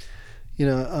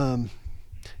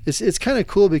 It's kind of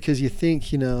cool because you think,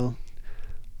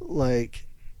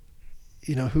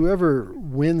 whoever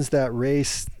wins that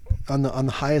race on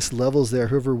the highest levels there,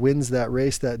 whoever wins that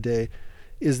race that day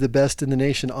is the best in the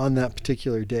nation on that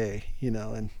particular day,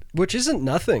 and which isn't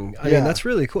nothing. I mean, that's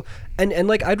really cool. And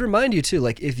like, I'd remind you too,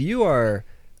 like, if you are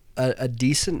a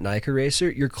decent NICA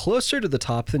racer, you're closer to the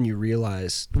top than you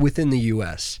realize within the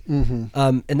US.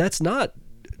 Mm-hmm. And that's not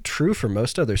true for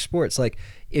most other sports. Like,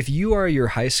 if you are your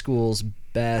high school's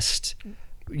best,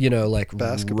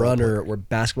 basketball runner or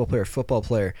basketball player, football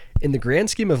player, in the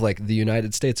grand scheme of like the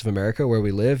United States of America where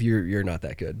we live, you're not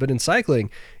that good. But in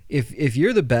cycling, if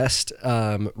you're the best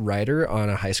rider on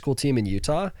a high school team in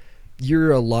Utah,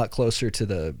 you're a lot closer to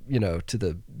the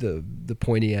the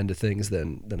pointy end of things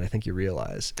than I think you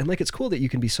realize. And like, it's cool that you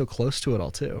can be so close to it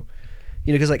all too.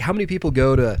 Because like, how many people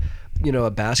go to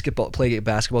play a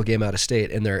basketball game out of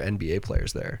state and they're NBA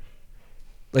players there?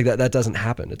 Like, that doesn't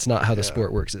happen. It's not how the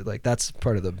sport works. Like, that's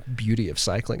part of the beauty of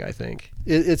cycling, I think.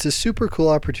 It's a super cool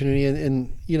opportunity.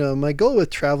 And my goal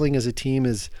with traveling as a team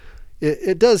is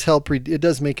it does help. It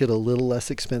does make it a little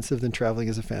less expensive than traveling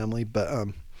as a family. But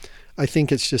I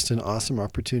think it's just an awesome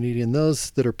opportunity. And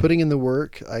those that are putting in the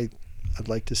work, I'd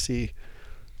like to see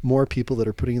more people that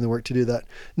are putting in the work to do that.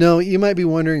 No, you might be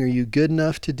wondering, are you good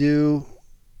enough to do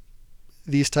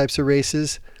these types of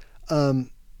races?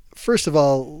 First of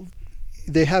all,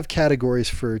 they have categories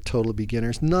for total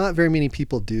beginners. Not very many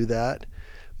people do that.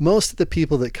 Most of the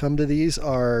people that come to these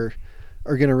are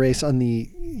going to race on the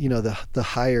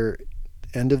higher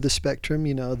end of the spectrum.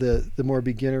 The more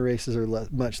beginner races are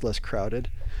much less crowded.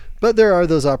 But there are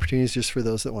those opportunities just for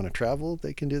those that want to travel.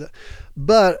 They can do that.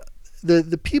 But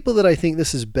the people that I think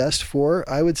this is best for,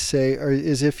 I would say,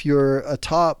 is if you're a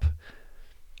top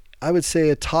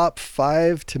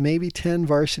 5 to maybe 10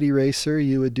 varsity racer,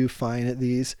 you would do fine at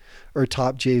these, or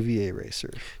top JVA racer.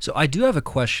 So I do have a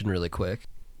question really quick,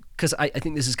 because I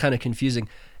think this is kind of confusing.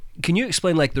 Can you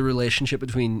explain like the relationship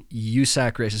between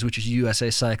USAC races, which is USA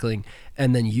Cycling,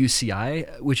 and then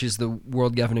UCI, which is the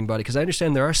world governing body? Because I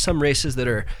understand there are some races that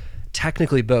are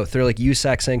technically both. They're like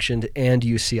USAC sanctioned and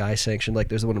UCI sanctioned. Like,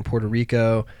 there's the one in Puerto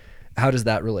Rico. How does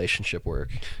that relationship work?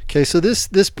 Okay, so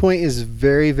this point is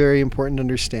very, very important to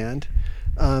understand.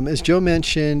 As Joe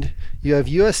mentioned, you have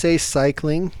USA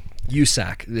Cycling,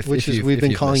 USAC, we've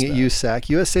been calling it USAC.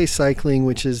 USA Cycling,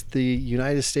 which is the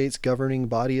United States governing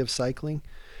body of cycling,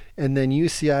 and then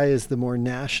UCI is the more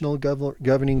national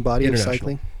governing body of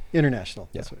cycling. International.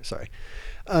 Yeah. That's right. Sorry.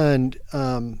 And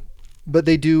but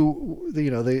they do,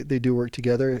 they do work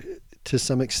together to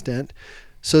some extent.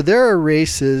 So there are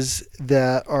races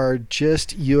that are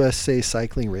just USA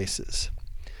Cycling races.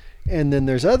 And then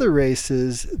there's other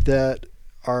races that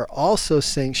are also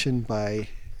sanctioned by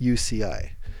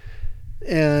UCI.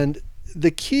 And the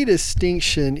key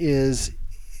distinction is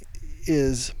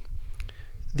the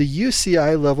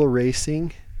UCI level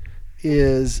racing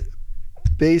is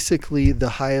basically the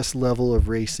highest level of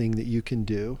racing that you can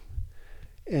do.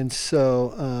 And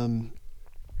so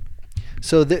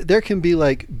there can be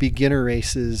like beginner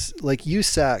races, like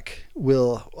USAC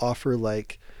will offer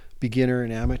like beginner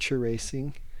and amateur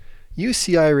racing.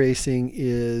 UCI racing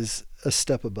is a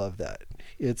step above that.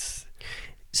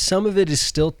 Some of it is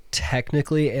still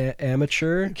technically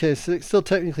amateur. Okay, so it's still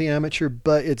technically amateur,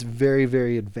 but it's very,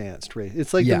 very advanced race.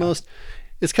 It's like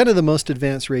it's kind of the most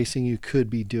advanced racing you could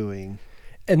be doing.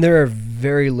 And there are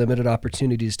very limited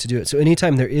opportunities to do it. So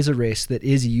anytime there is a race that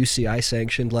is UCI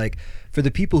sanctioned, like for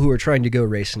the people who are trying to go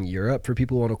race in Europe, for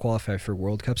people who want to qualify for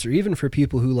World Cups, or even for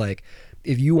people who like,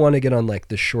 if you want to get on like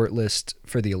the short list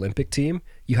for the Olympic team,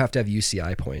 you have to have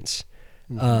UCI points.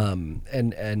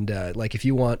 Mm-hmm. Like if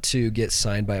you want to get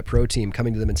signed by a pro team,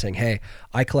 coming to them and saying, hey,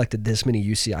 I collected this many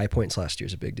UCI points last year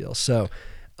is a big deal. So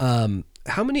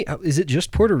how many, is it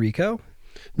just Puerto Rico?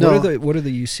 No. What are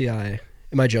the UCI?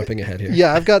 Am I jumping ahead here?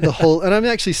 Yeah, I've got the whole, and I'm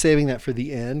actually saving that for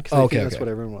the end because I think that's what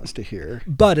everyone wants to hear.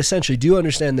 But essentially, do you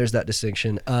understand there's that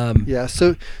distinction? Yeah,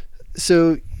 so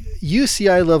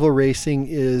UCI level racing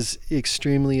is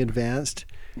extremely advanced,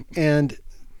 and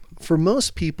for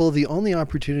most people, the only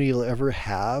opportunity you'll ever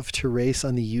have to race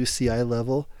on the UCI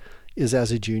level is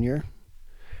as a junior.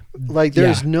 Like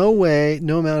there's no way,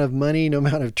 no amount of money, no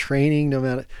amount of training, no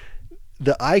amount of,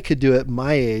 that I could do at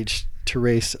my age to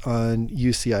race on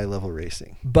UCI level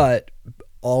racing. But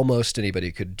almost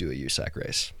anybody could do a USAC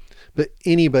race. But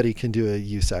anybody can do a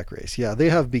USAC race. Yeah, they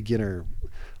have beginner,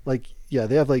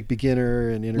 they have like beginner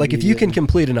and intermediate. Like if you can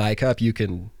complete an I-Cup,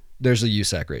 there's a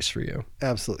USAC race for you.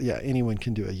 Absolutely. Yeah, anyone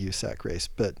can do a USAC race.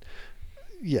 But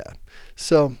yeah,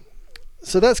 so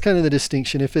that's kind of the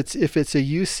distinction. If it's a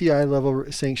UCI level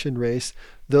sanctioned race,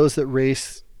 those that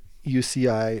race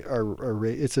UCI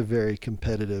it's a very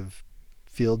competitive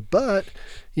field. But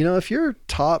if you're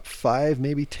top 5,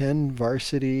 maybe 10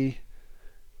 varsity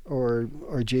or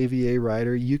JVA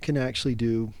rider, you can actually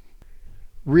do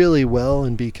really well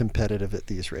and be competitive at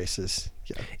these races.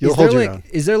 Yeah, you'll hold your own.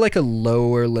 Is there like a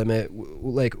lower limit?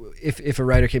 Like if a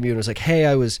rider came to you and was like, "Hey,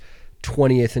 I was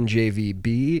 20th in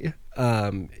JVB,"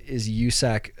 is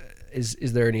USAC?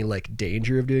 Is there any like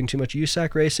danger of doing too much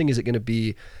USAC racing? Is it going to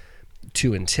be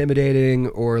too intimidating,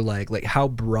 or like how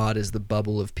broad is the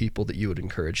bubble of people that you would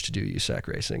encourage to do USAC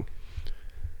racing?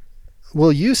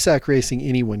 Well, USAC racing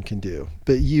anyone can do,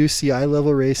 but UCI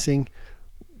level racing,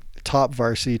 top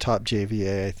varsity, top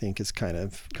JVA, I think is kind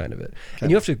of it. And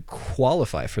you have to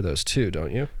qualify for those too,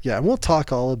 don't you? Yeah, and we'll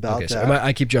talk all about that. So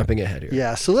I keep jumping ahead here.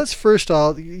 Yeah, so let's first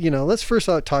talk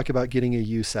about getting a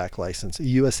USAC license, a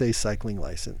USA cycling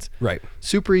license. Right.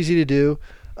 Super easy to do.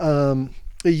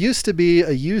 It used to be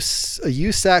a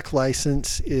USAC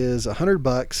license is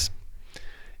 $100,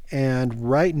 and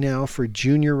right now for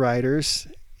junior riders,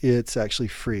 it's actually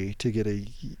free to get a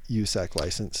USAC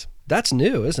license. That's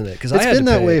new, isn't it? Because it's been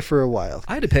that way for a while.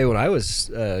 I had to pay when I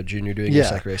was junior doing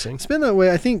USAC racing. It's been that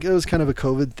way. I think it was kind of a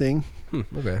COVID thing.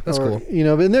 Okay, that's cool.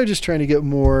 And they're just trying to get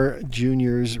more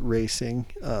juniors racing.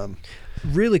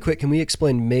 Really quick, can we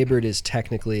explain? Maybird is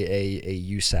technically a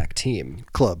USAC team.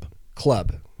 Club.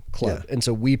 Yeah. And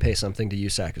so we pay something to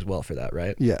USAC as well for that,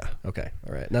 right? Yeah. Okay.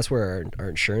 All right. And that's where our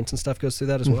insurance and stuff goes through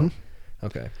that as well?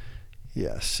 Okay.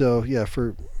 Yeah. So, yeah,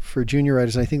 for junior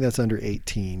riders, I think that's under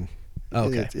 18. Oh,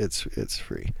 okay. It's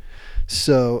free.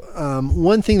 So,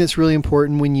 one thing that's really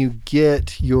important when you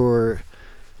get your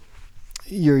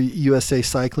USA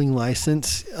cycling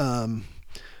license, it's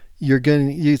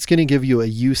going to give you a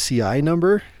UCI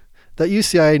number. That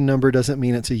UCI number doesn't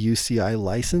mean it's a UCI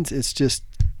license. It's just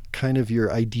kind of your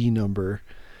ID number.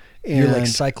 And your like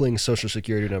cycling social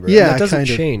security number. Yeah, and that doesn't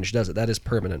change, does it? That is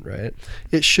permanent, right?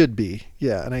 It should be.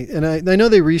 Yeah, and I know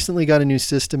they recently got a new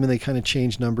system and they kind of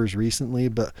changed numbers recently,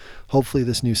 but hopefully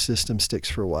this new system sticks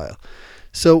for a while.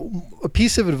 So a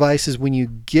piece of advice is when you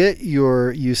get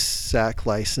your USAC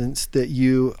license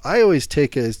I always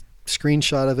take a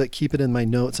screenshot of it, keep it in my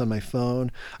notes on my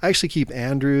phone. I actually keep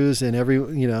Andrew's and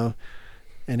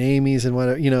and Amy's and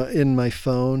whatever, in my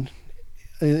phone,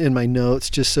 in my notes,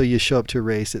 just so you show up to a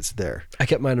race, it's there. I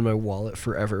kept mine in my wallet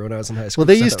forever when I was in high school. Well,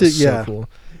 they used to, so cool.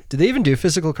 Do they even do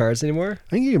physical cards anymore? I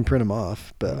think you can print them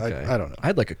off, but okay. I don't know. I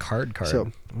had like a card.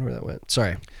 So, I wonder where that went.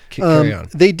 Sorry. Carry on.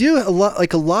 They do a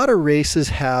lot of races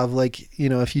have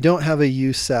if you don't have a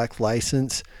USAC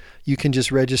license, you can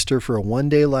just register for a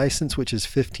one-day license, which is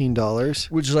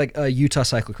 $15. Which is like a Utah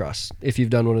cyclocross. If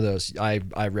you've done one of those, I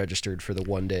registered for the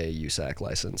one-day USAC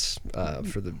license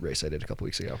for the race I did a couple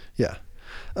weeks ago. Yeah.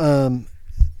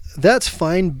 That's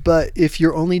fine, but if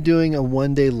you're only doing a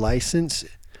one-day license,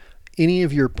 any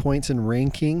of your points and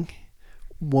ranking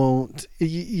won't,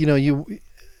 it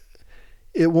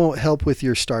won't help with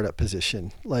your startup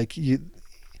position. Like you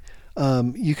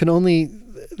can only,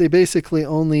 they basically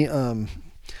only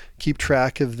keep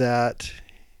track of that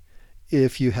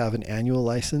if you have an annual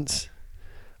license.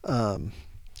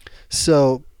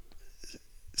 So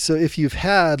if you've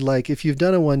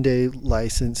done a one-day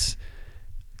license,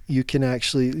 you can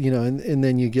actually, and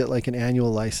then you get like an annual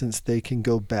license, they can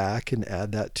go back and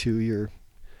add that to your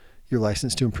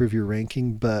license to improve your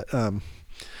ranking. But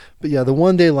yeah, the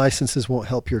one-day licenses won't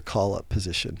help your call-up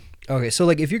position. Okay, so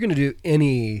like if you're going to do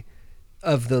any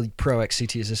of the Pro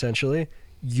XCTs, essentially,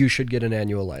 you should get an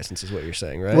annual license is what you're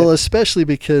saying, right? Well, especially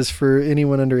because for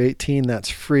anyone under 18, that's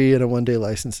free, and a one-day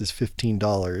license is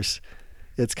 $15.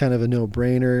 It's kind of a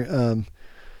no-brainer.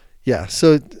 Yeah,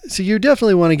 so you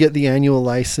definitely want to get the annual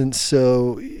license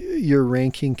so your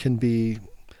ranking can be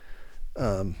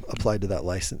applied to that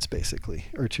license, basically,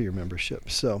 or to your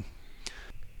membership. So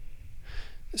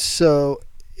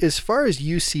as far as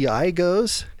UCI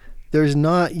goes,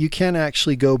 you can't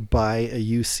actually go buy a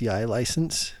UCI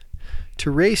license.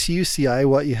 To race UCI,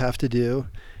 what you have to do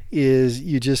is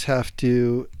you just have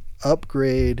to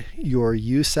upgrade your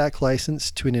USAC license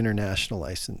to an international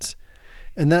license.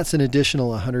 And that's an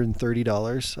additional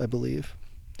 $130, I believe.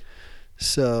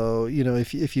 So,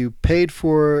 if you paid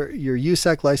for your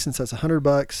USAC license, that's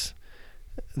 $100.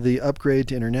 The upgrade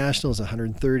to international is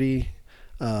 $130.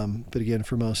 But again,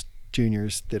 for most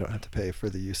juniors, they don't have to pay for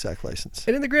the USAC license.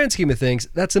 And in the grand scheme of things,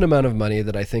 that's an amount of money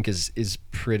that I think is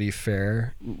pretty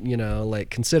fair.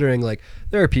 Like considering like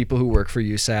there are people who work for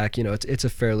USAC. It's a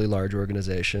fairly large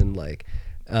organization. Like,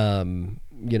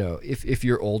 if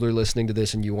you're older listening to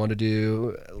this and you want to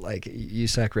do like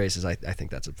USAC races, I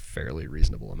think that's a fairly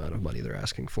reasonable amount of money they're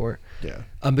asking for. Yeah.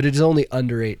 But it is only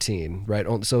under 18, right?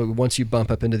 So once you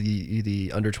bump up into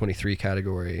the under 23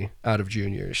 category out of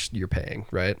juniors, you're paying,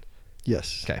 right?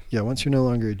 Yes. Okay. Yeah, once you're no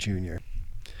longer a junior.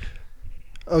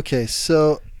 Okay,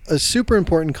 so a super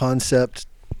important concept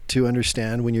to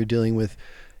understand when you're dealing with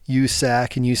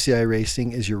USAC and UCI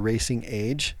racing is your racing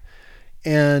age.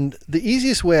 And the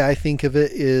easiest way I think of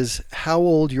it is how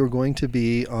old you're going to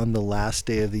be on the last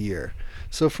day of the year.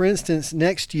 So for instance,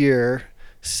 next year,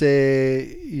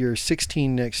 say you're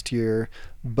 16 next year,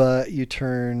 but you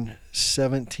turn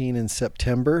 17 in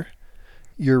September,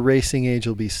 your racing age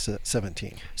will be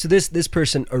 17. So this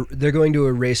person, they're going to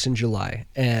a race in July,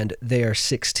 and they are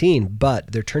 16,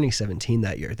 but they're turning 17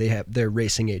 that year. Their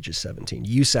racing age is 17.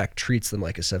 USAC treats them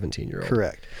like a 17-year-old.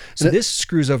 Correct. So this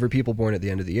screws over people born at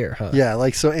the end of the year, huh? Yeah,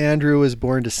 like so Andrew was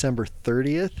born December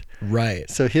 30th. Right.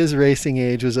 So his racing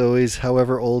age was always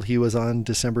however old he was on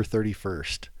December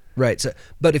 31st. Right. So,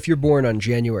 but if you're born on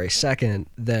January 2nd,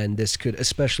 then this could,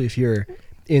 especially if you're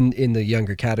in the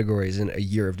younger categories, in a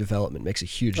year of development makes a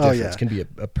huge difference. Yeah. Can be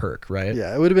a perk, right?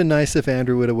 Yeah, it would have been nice if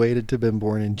Andrew would have waited to have been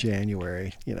born in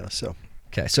January, so.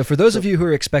 Okay, so for those of you who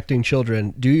are expecting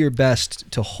children, do your best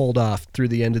to hold off through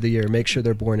the end of the year. Make sure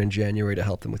they're born in January to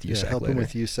help them with USAC help later. them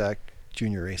with USAC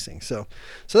junior racing. So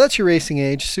that's your racing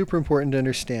age, super important to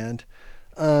understand.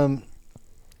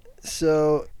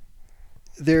 So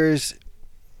there's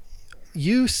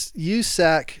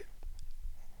USAC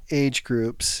age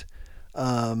groups,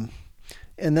 and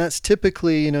that's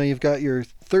typically, you've got your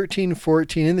 13,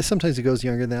 14, and sometimes it goes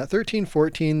younger than that, 13,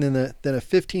 14, then a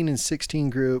 15 and 16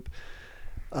 group,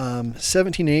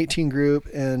 17, 18 group,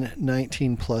 and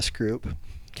 19 plus group.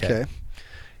 Okay.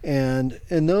 And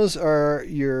those are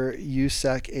your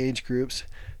USAC age groups.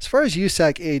 As far as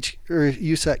USAC age or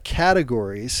USAC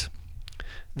categories,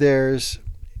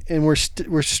 and we're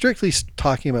strictly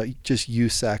talking about just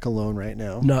USAC alone right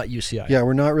now. Not UCI. Yeah,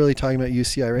 we're not really talking about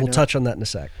UCI right now. We'll touch on that in a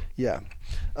sec. Yeah.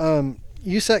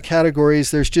 USAC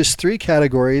categories, there's just 3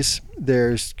 categories.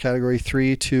 There's category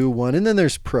 3, 2, 1, and then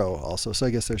there's pro also. So I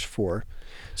guess there's 4.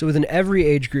 So within every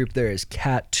age group, there is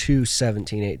Cat 2,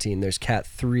 17, 18. There's Cat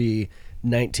 3,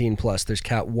 19 plus. There's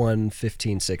Cat 1,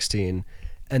 15, 16.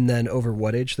 And then over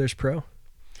what age there's pro?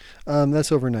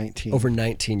 That's over 19. Over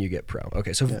 19 you get pro.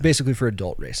 Okay, so basically for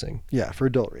adult racing. Yeah, for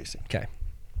adult racing. Okay.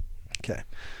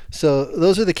 So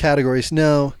those are the categories.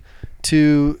 Now,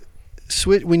 to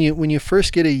switch when you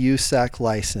first get a USAC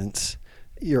license,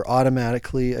 you're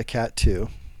automatically a Cat 2.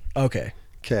 Okay.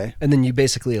 Okay. And then you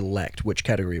basically elect which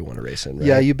category you want to race in, right?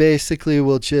 Yeah, you basically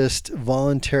will just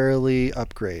voluntarily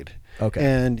upgrade. Okay.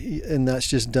 And that's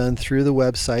just done through the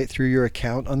website, through your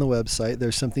account on the website.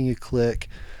 There's something you click,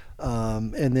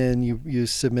 and then you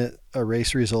submit a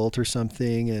race result or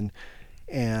something,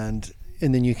 and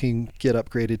then you can get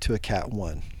upgraded to a Cat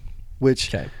 1,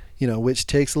 which which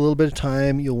takes a little bit of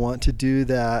time. You'll want to do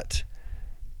that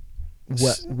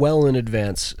well in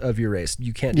advance of your race.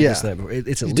 You can't do this then.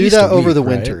 It's at least do that a over week, the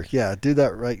right? winter. Yeah, do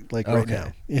that right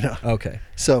now. Okay.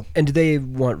 So, and do they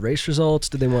want race results?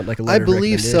 Do they want like a letter I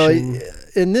believe of so.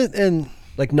 recommendation? And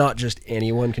like not just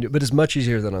anyone can do it, but it's much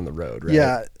easier than on the road,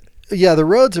 right? Yeah, the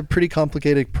road's a pretty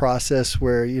complicated process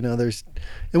where, there's,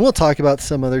 and we'll talk about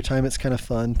some other time. It's kind of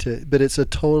fun but it's a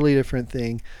totally different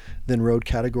thing than road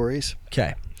categories.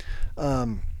 Okay.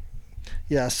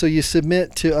 So you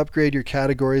submit to upgrade your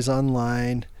categories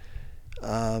online.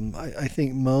 I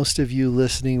think most of you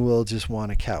listening will just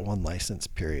want a Cat 1 license,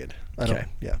 period.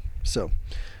 So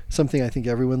something I think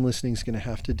everyone listening is going to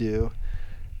have to do.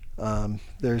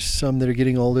 There's some that are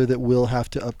getting older that will have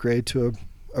to upgrade to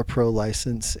a pro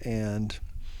license, and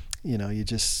you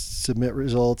just submit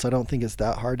results. I don't think it's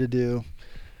that hard to do.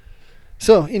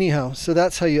 So anyhow,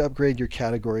 that's how you upgrade your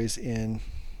categories in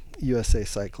USA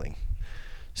Cycling.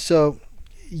 So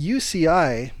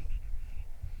UCI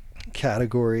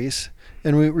categories,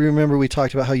 and we remember we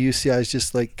talked about how UCI is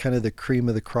just like kind of the cream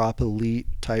of the crop elite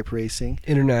type racing.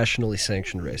 Internationally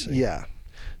sanctioned racing. Yeah.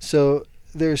 So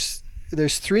there's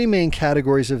 3 main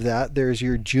categories of that. There's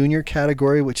your junior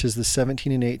category, which is the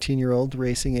 17 and 18-year-old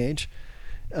racing age.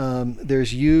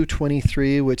 There's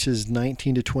U23, which is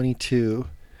 19 to 22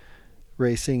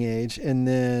 racing age. And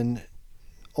then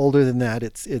older than that,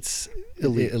 it's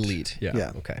elite. Elite, yeah.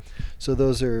 Yeah. Okay. So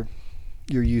those are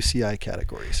your UCI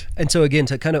categories. And so again,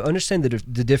 to kind of understand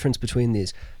the difference between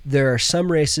these, there are some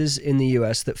races in the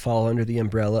U.S. that fall under the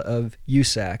umbrella of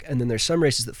USAC, and then there's some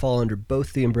races that fall under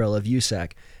both the umbrella of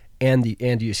USAC and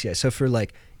UCI. So for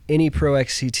like any Pro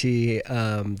XCT,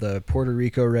 the Puerto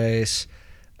Rico race,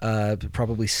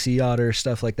 probably Sea Otter,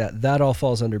 stuff like that, that all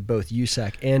falls under both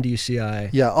USAC and UCI.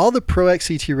 Yeah, all the Pro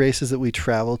XCT races that we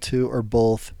travel to are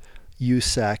both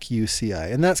USAC,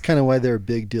 UCI, and that's kind of why they're a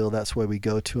big deal. That's why we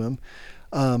go to them.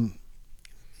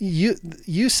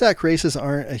 USAC races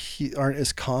aren't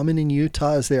as common in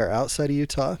Utah as they are outside of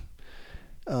Utah.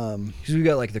 Because we've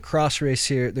got like the cross race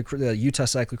here, the Utah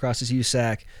Cyclocross is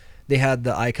USAC. They had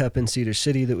the I Cup in Cedar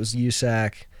City that was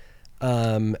USAC.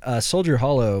 Soldier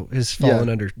Hollow has fallen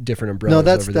under different umbrellas.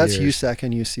 No, over the that's years. USAC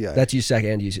and UCI. That's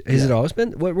USAC and UCI. Has it always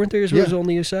been? Weren't there years where it was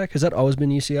only USAC? Has that always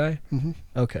been UCI? Mm-hmm.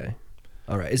 Okay.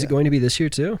 All right. Is it going to be this year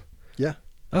too? Yeah.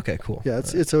 Okay, cool. Yeah,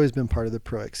 it's always been part of the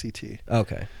Pro XCT.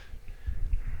 Okay.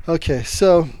 Okay,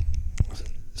 so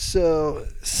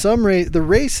the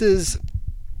races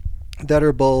that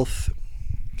are both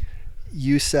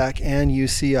USAC and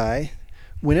UCI,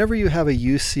 whenever you have a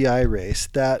UCI race,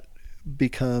 that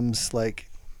becomes like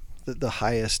the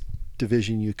highest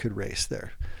division you could race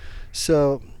there.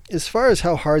 So as far as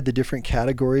how hard the different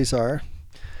categories are,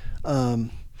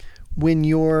 when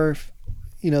you're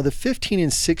the 15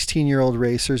 and 16-year-old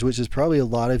racers, which is probably a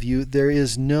lot of you, there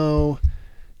is no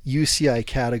UCI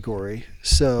category.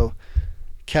 So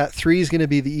Cat 3 is going to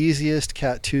be the easiest,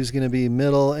 Cat 2 is going to be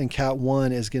middle, and Cat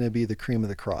 1 is going to be the cream of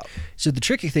the crop. So the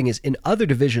tricky thing is in other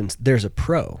divisions, there's a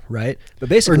pro, right? But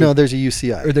basically, or no, there's a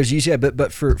UCI. Or there's UCI,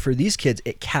 but for these kids,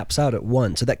 it caps out at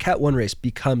 1. So that Cat 1 race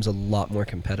becomes a lot more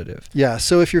competitive. Yeah,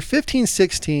 so if you're 15,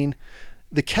 16,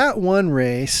 the Cat 1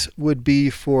 race would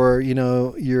be for,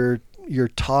 your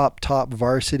top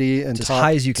varsity and it's top, as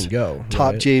high as you can go.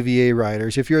 Top right? JVA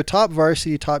riders. If you're a top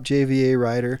varsity, top JVA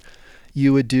rider,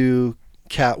 you would do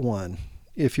Cat 1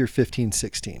 if you're 15,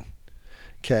 16.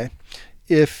 Okay.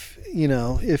 If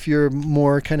you're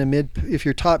more kind of if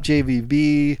you're top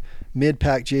JVB,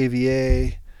 mid-pack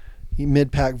JVA,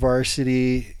 mid-pack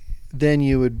varsity, then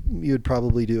you would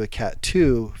probably do a Cat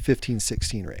 2 15,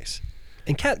 16 race.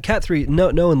 And Cat 3,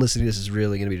 no one listening to this is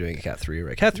really going to be doing a Cat 3,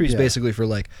 right? Cat 3 is basically for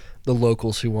like the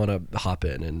locals who want to hop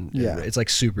in, and it's like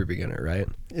super beginner, right?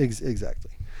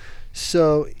 Exactly.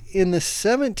 So in the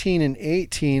 17 and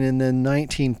 18 and then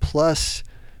 19 plus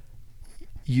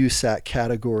USAC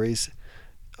categories,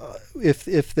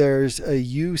 if there's a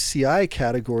UCI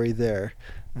category there,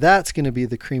 that's going to be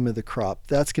the cream of the crop.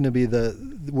 That's going to be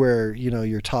where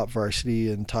your top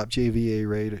varsity and top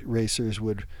JVA racers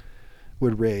would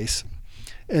race.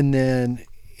 And then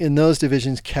in those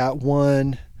divisions, Cat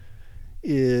 1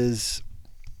 is,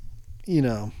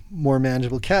 more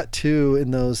manageable. Cat 2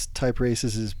 in those type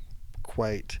races is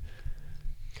quite...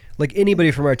 Like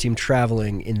anybody from our team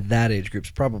traveling in that age group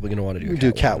is probably going to want to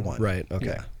do Cat 1. Right, okay.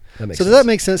 Yeah. That makes sense. Does that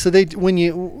make sense? So when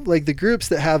you, like the groups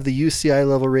that have the UCI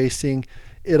level racing,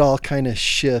 it all kind of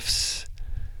shifts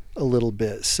a little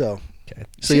bit. So... Okay.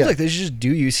 Seems like they should just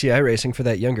do UCI racing for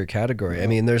that younger category. No. I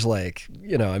mean, there's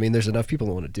there's enough people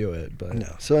that want to do it, but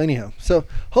no. So anyhow,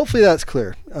 hopefully that's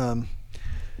clear.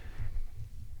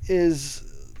 Let's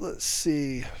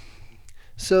see.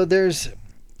 So there's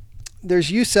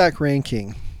USAC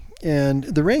ranking, and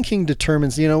the ranking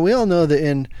determines. We all know that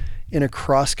in a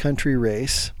cross country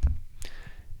race,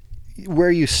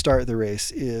 where you start the race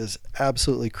is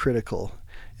absolutely critical.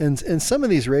 And some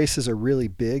of these races are really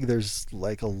big. There's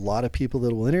like a lot of people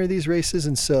that will enter these races.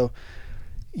 And so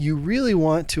you really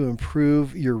want to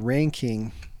improve your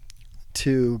ranking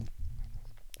to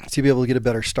be able to get a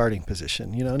better starting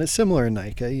position, and it's similar in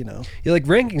NICA, Yeah, like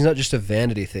ranking's not just a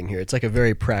vanity thing here. It's like a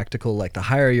very practical, like the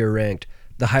higher you're ranked,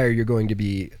 the higher you're going to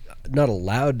be not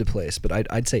allowed to place, but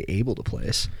I'd say able to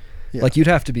place. Yeah. Like you'd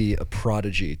have to be a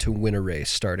prodigy to win a race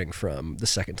starting from the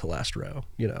second to last row,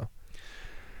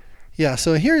 Yeah,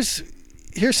 so here's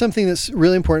something that's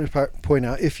really important to point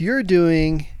out. If you're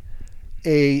doing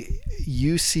a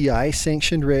UCI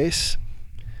sanctioned race,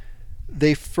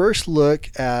 they first look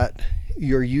at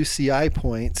your UCI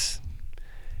points,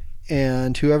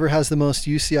 and whoever has the most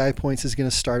UCI points is going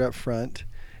to start up front,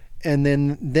 and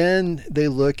then they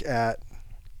look at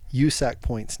USAC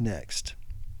points next.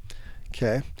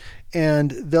 Okay.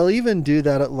 And they'll even do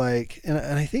that at and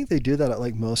I think they do that at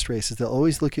like most races. They'll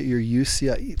always look at your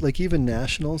UCI, like even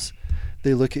nationals,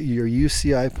 they look at your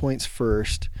UCI points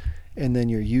first and then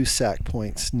your USAC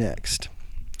points next.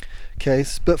 Okay,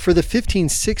 but for the 15,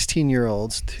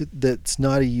 16-year-olds, that's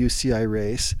not a UCI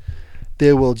race,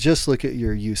 They will just look at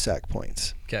your USAC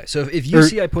points. Okay, so if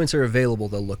UCI points are available,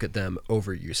 they'll look at them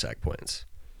over USAC points.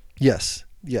 Yes,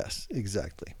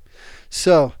 exactly.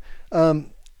 So the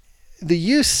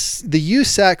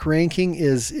USAC ranking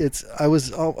is I was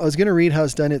going to read how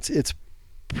it's done. It's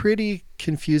pretty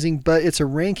confusing, but it's a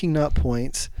ranking, not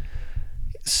points.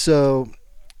 So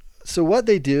what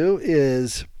they do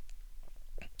is,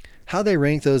 how they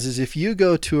rank those is, if you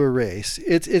go to a race,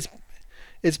 it's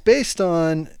based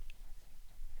on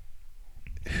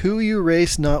who you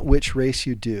race, not which race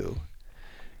you do.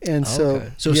 And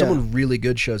so if someone really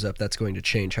good shows up, that's going to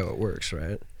change how it works,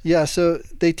 right? Yeah, so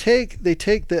they take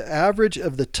the average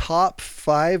of the top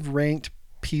 5 ranked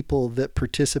people that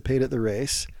participate at the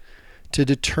race to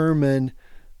determine,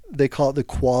 they call it the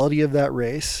quality of that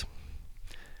race.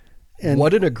 And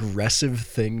what an aggressive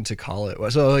thing to call it.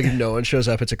 So like if no one shows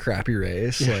up, it's a crappy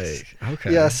race. Yes. Like,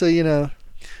 okay. Yeah,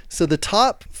 so the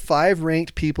top 5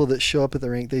 ranked people that show up at the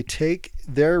rank, they take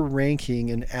their ranking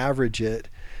and average it,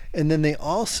 and then they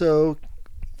also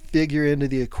figure into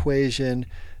the equation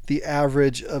the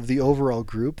average of the overall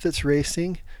group that's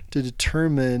racing to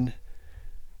determine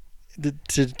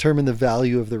the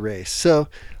value of the race. So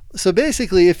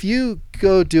basically, if you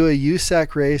go do a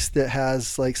USAC race that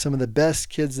has like some of the best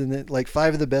kids in it, like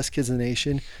 5 of the best kids in the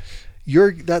nation,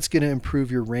 that's going to improve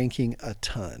your ranking a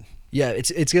ton. Yeah,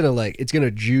 it's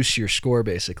gonna juice your score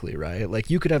basically, right? Like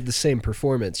you could have the same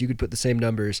performance, you could put the same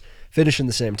numbers, finish in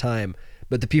the same time,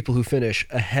 but the people who finish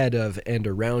ahead of and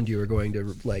around you are going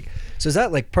to like. So is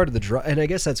that like part of the draw? And I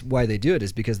guess that's why they do it,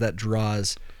 is because that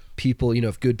draws people.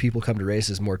 If good people come to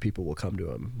races, more people will come to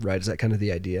them, right? Is that kind of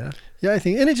the idea? Yeah, I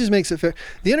think, and it just makes it fair.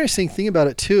 The interesting thing about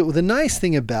it too, the nice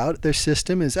thing about their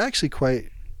system is actually quite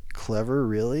clever,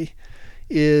 really,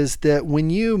 is that when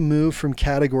you move from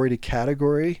category to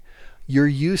category, your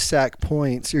USAC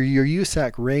points or your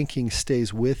USAC ranking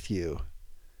stays with you.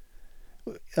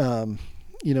 If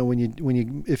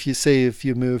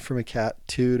you move from a Cat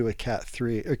 2 to a Cat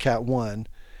 3 or Cat 1,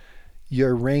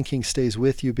 your ranking stays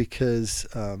with you because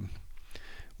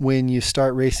when you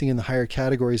start racing in the higher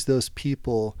categories, those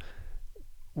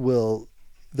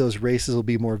races will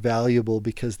be more valuable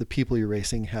because the people you're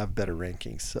racing have better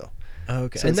rankings. So.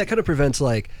 Okay. So and that kind of prevents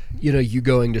you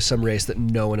going to some race that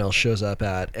no one else shows up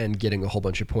at and getting a whole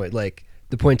bunch of points. Like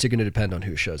the points are going to depend on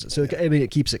who shows it. So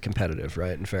it keeps it competitive,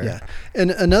 right, and fair. Yeah.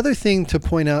 And another thing to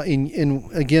point out, in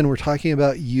again, we're talking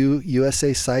about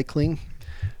USA Cycling.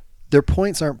 Their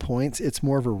points aren't points; it's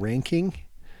more of a ranking.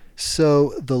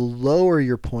 So the lower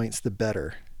your points, the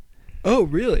better. Oh,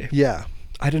 really? Yeah.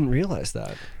 I didn't realize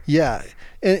that. Yeah,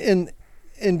 and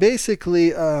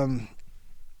basically.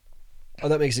 Oh,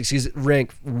 that makes sense.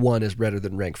 Rank 1 is better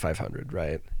than rank 500,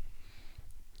 right?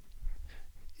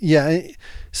 Yeah.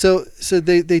 So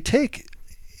they take,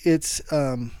 it's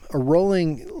a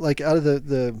rolling, like out of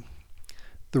the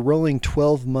rolling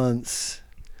 12 months,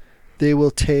 they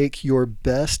will take your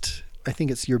best, I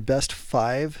think it's your best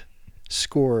 5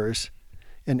 scores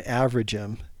and average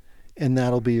them, and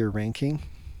that'll be your ranking.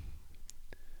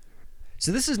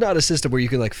 So this is not a system where you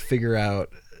can like figure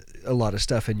out a lot of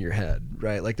stuff in your head,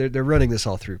 right? Like they're running this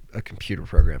all through a computer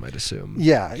program, I'd assume.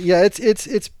 Yeah.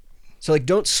 It's so like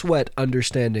don't sweat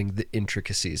understanding the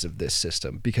intricacies of this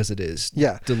system because it is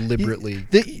deliberately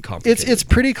complicated. It's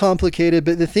pretty complicated,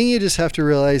 but the thing you just have to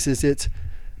realize is it's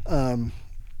like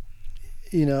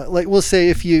we'll say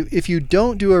if you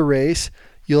don't do a race,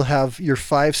 you'll have your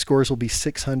 5 scores will be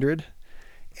 600.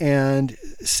 And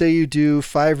say you do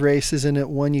 5 races and at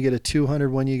one you get a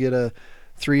 200, one you get a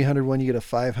 300, one you get a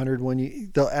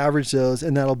 500, they'll average those,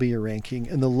 and that'll be your ranking.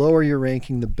 And the lower your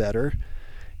ranking, the better.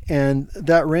 And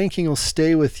that ranking will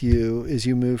stay with you as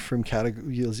you move from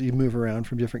as you move around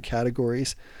from different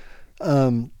categories.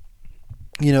 When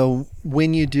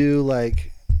you do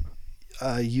like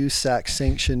USAC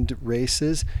sanctioned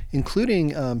races,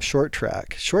 including short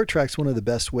track. Short track's one of the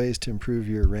best ways to improve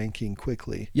your ranking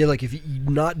quickly. Yeah, like if you're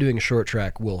not doing short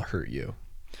track will hurt you.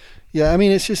 Yeah, I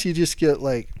mean it's just you just get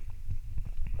like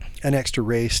an extra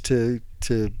race to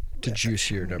juice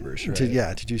your numbers, right?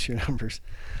 To juice your numbers.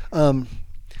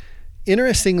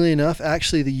 Interestingly enough,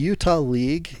 actually, the Utah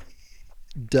League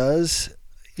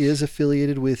is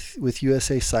affiliated with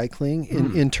USA Cycling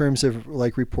in terms of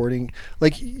like reporting.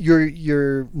 Like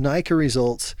your NICA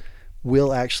results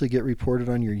will actually get reported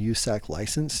on your USAC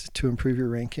license to improve your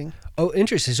ranking. Oh,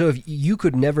 interesting. So if you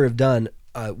could never have done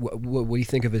what we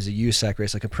think of as a USAC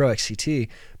race, like a Pro XCT,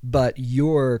 but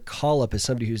your call-up is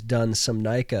somebody who's done some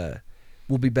NICA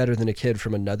will be better than a kid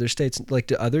from another state. Like,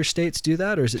 do other states do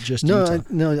that, or is it just No,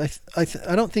 Utah?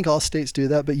 I don't think all states do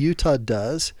that, but Utah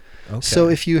does. Okay. So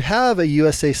if you have a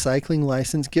USA cycling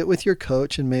license, get with your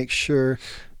coach and make sure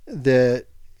that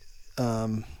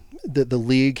that the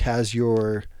league has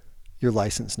your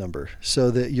license number,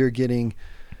 so that you're getting,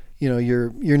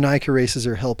 your NICA races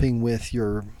are helping with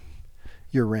your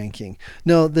ranking.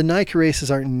 No, the NICA races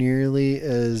aren't nearly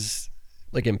as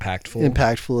like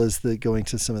impactful as the going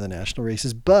to some of the national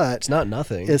races, but it's not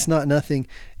nothing. It's not nothing.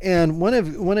 And one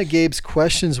of Gabe's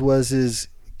questions is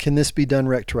can this be done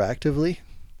retroactively?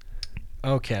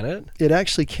 Oh, can it? It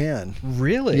actually can.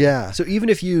 Really? Yeah. So even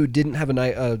if you didn't have a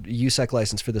USAC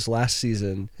license for this last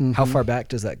season, how far back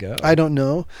does that go? I don't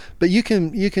know, but you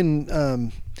can get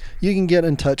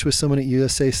in touch with someone at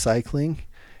USA Cycling,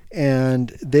 and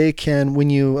they can, when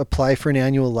you apply for an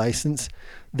annual license,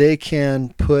 they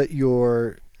can put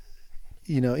your,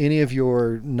 any of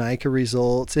your NICA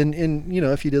results, and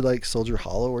if you did like Soldier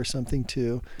Hollow or something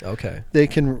too. Okay. They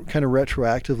can kind of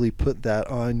retroactively put that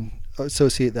on,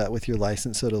 associate that with your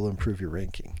license, so it'll improve your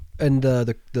ranking. And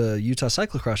the Utah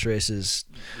cyclocross races,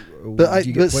 but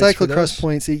cyclocross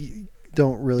points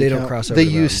don't really. They count. don't cross over. They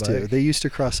used to. They used to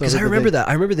cross over. Because I remember that.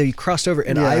 I remember they crossed over,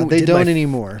 and they don't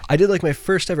anymore. I did like my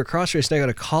first ever cross race, and I got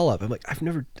a call up. I'm like,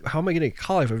 how am I getting a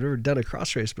call up? I've never done a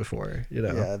cross race before.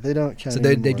 Yeah, they don't count. So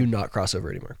they do not cross over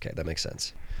anymore. Okay, that makes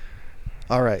sense.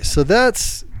 All right, so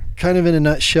that's kind of in a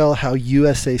nutshell how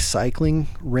USA Cycling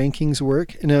rankings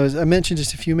work. And as I mentioned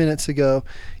just a few minutes ago,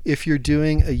 if you're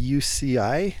doing a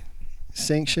UCI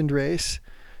sanctioned race,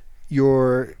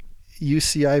 your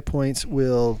UCI points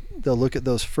they'll look at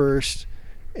those first,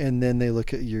 and then they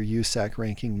look at your USAC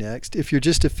ranking next. If you're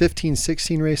just a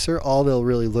 15-16 racer, all they'll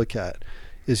really look at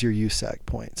is your USAC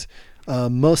points.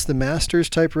 Most of the Masters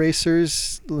type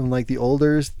racers, like the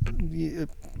older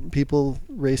people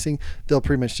racing, they'll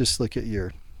pretty much just look at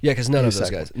your because none of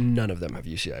those guys, none of them have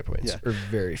UCI points, or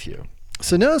very few.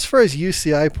 So now, as far as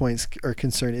UCI points are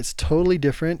concerned, it's totally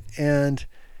different, and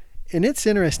it's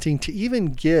interesting to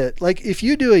even get, like, if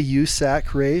you do a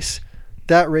USAC race,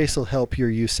 that race will help your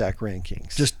USAC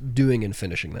rankings. Just doing and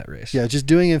finishing that race. Yeah, just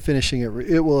doing and finishing it,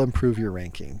 it will improve your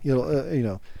ranking.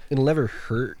 It'll never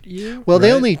hurt you. Well,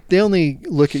 right? they only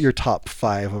look at your top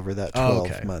 5 over that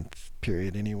 12-month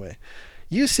period anyway.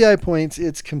 UCI points,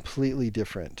 it's completely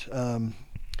different.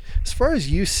 As far as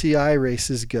UCI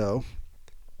races go,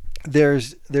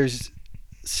 there's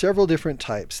several different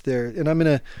types there, and I'm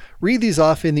going to read these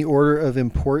off in the order of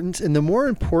importance. And the more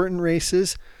important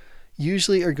races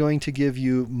usually are going to give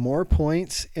you more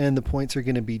points, and the points are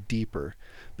going to be deeper,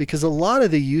 because a lot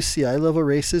of the UCI level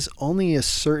races, only a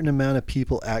certain amount of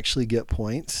people actually get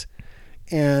points,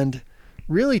 and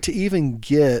really to even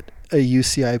get a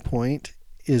UCI point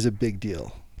is a big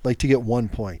deal. Like, to get 1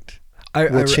 point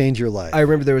will change your life. I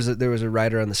remember there was a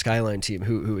rider on the Skyline team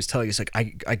who was telling us, like,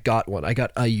 I got one. I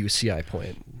got a UCI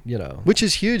point, Which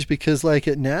is huge, because like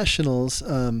at nationals,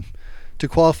 to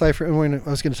qualify for, and I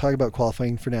was going to talk about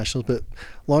qualifying for nationals, but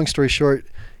long story short,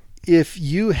 if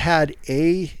you had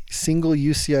a single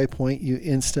UCI point, you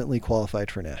instantly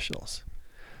qualified for nationals.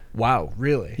 Wow,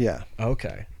 really? Yeah.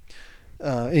 Okay.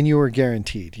 And you were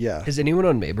guaranteed, yeah. Has anyone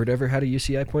on Maybird ever had a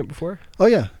UCI point before? Oh,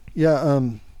 yeah. Yeah.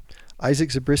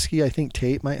 Isaac Zabriskie, I think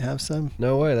Tate might have some.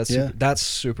 No way. That's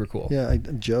super cool. Yeah,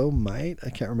 Joe might. I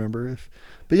can't remember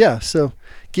but yeah. So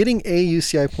getting a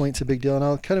UCI point's a big deal, and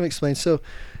I'll kind of explain. So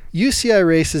UCI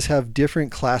races have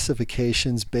different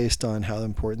classifications based on how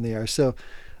important they are. So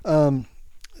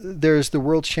there's the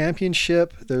World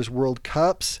Championship, there's World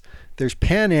Cups, there's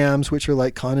Pan Ams, which are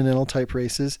like continental type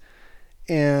races,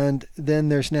 and then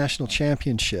there's National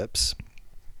Championships.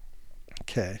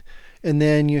 Okay. And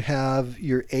then you have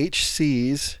your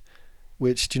HCs,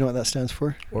 which, do you know what that stands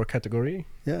for? Or category?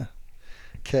 Yeah.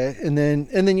 Okay. And then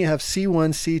you have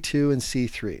C1, C2, and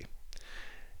C3.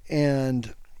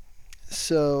 And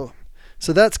so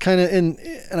that's kind of, and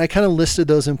I kind of listed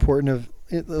those important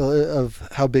of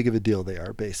how big of a deal they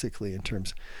are, basically, in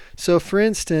terms. So for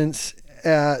instance,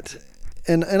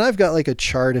 and I've got like a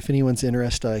chart, if anyone's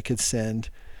interested, I could send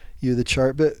you the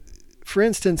chart. But for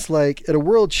instance, like at a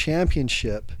world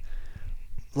championship,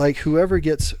 like whoever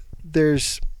gets,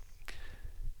 there's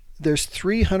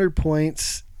 300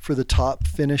 points for the top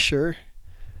finisher,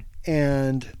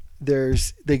 and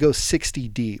they go 60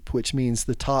 deep, which means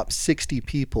the top 60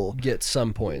 people get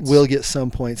some points. Will get some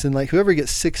points, and like whoever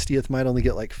gets 60th might only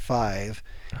get like 5,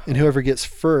 and whoever gets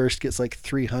first gets like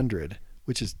 300,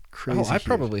 which is crazy.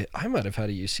 I might have had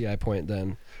a UCI point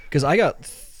then, because I got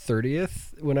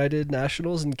 30th when I did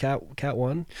nationals in Cat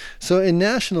 1. So in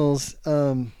nationals,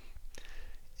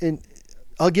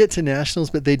 I'll get to nationals,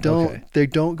 but they don't. Okay. They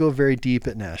don't go very deep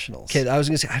at nationals. Okay, I was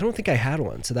gonna say I don't think I had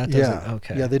one, so that doesn't.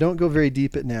 Okay. Yeah, they don't go very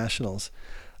deep at nationals.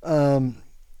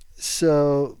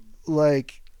 So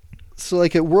like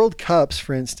at World Cups,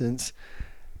 for instance,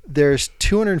 there's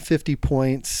 250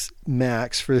 points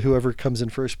max for whoever comes in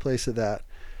first place at that,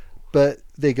 but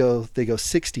they go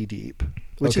 60 deep,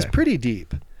 which is pretty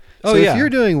deep. Oh, so yeah. if you're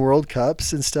doing World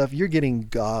Cups and stuff, you're getting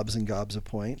gobs and gobs of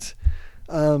points.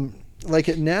 Like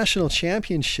at national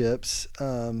championships,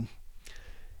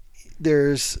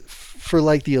 there's for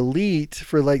like the elite,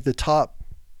 for like the top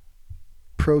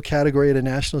pro category at a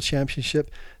national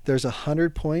championship, there's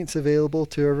 100 points available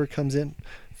to whoever comes in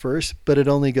first, but it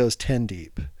only goes 10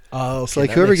 deep. Oh, okay. So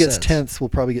like whoever gets 10th will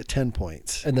probably get 10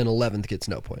 points. And then 11th gets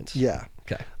no points. Yeah.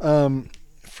 Okay.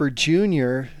 For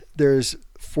junior, there's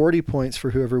 40 points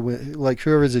for whoever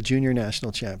whoever's a junior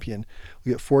national champion.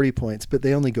 We get 40 points, but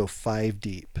they only go 5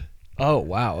 deep. Oh,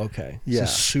 wow. Okay. Yeah.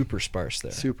 So super sparse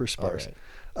there. Super sparse.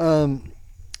 All right.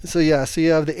 So you have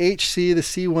the HC, the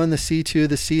C1, the C2,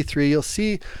 the C3. You'll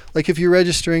see, like if you're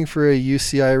registering for a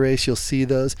UCI race, you'll see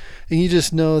those. And you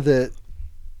just know that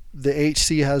the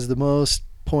HC has the most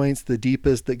points, the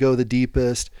deepest, that go the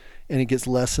deepest, and it gets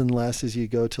less and less as you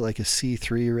go to like a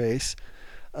C3 race.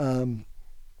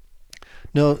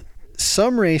 No,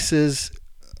 some races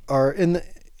are in the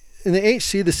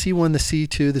HC, the C1, the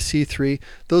C2, the C3.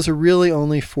 Those are really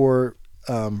only for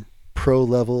pro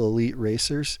level elite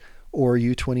racers or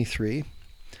U23.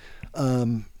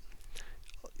 The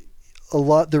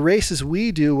races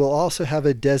we do will also have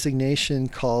a designation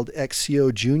called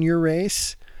XCO Junior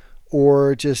Race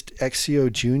or just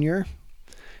XCO Junior.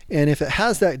 And if it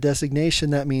has that designation,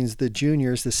 that means the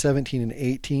juniors, the 17 and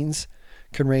 18s,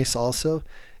 can race also.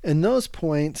 And those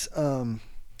points,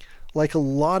 like a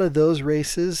lot of those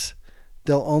races,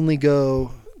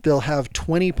 they'll have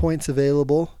 20 points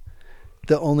available.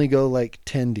 They'll only go like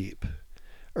 10 deep.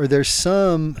 Or there's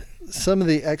some of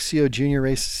the XCO Junior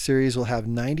Race Series will have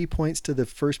 90 points to the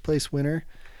first place winner,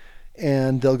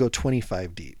 and they'll go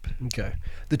 25 deep. Okay.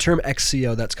 The term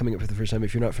XCO, that's coming up for the first time.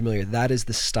 If you're not familiar, that is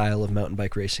the style of mountain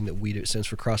bike racing that we do. It stands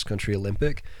for Cross Country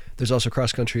Olympic. There's also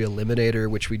Cross Country Eliminator,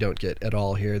 which we don't get at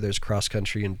all here. There's Cross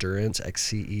Country Endurance,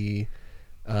 XCE.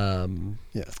 XCO,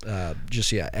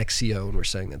 and we're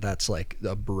saying that's like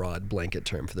a broad blanket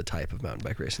term for the type of mountain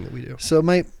bike racing that we do. So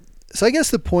I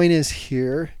guess the point is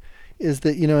that,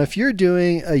 if you're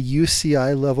doing a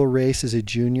UCI level race as a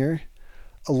junior,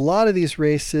 a lot of these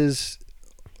races,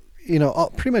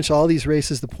 pretty much all these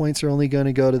races, the points are only going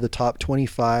to go to the top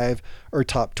 25 or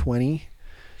top 20.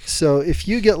 So if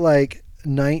you get like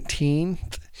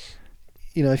 19th,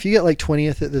 if you get like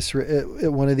 20th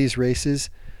at one of these races,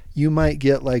 you might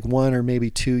get like 1 or maybe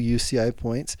 2 UCI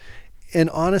points. And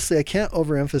honestly, I can't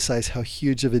overemphasize how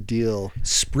huge of a deal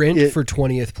sprint for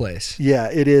 20th place. Yeah,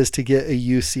 it is to get a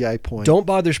UCI point. Don't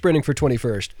bother sprinting for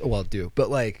 21st. Well, do, but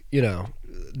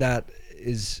that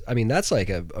is, that's like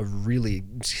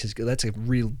that's a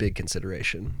real big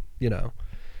consideration.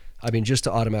 Just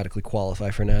to automatically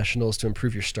qualify for nationals, to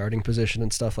improve your starting position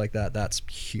and stuff like that. That's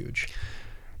huge.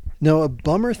 No, a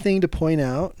bummer thing to point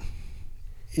out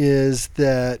is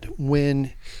that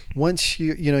once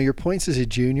your points as a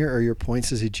junior or your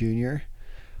points as a junior,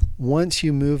 once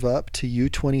you move up to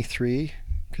U23,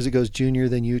 because it goes junior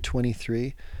then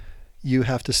U23, you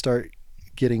have to start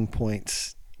getting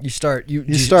points. You start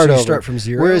from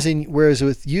zero. Whereas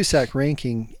with USAC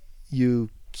ranking,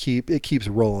 it keeps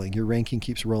rolling. Your ranking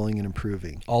keeps rolling and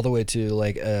improving all the way to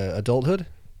like adulthood.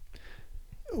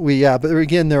 But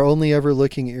again, they're only ever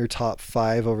looking at your top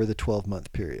 5 over the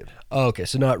 12-month period. Oh, okay,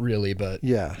 so not really, but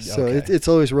yeah. So okay. it's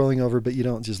always rolling over, but you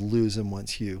don't just lose them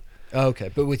once you. Okay,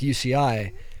 but with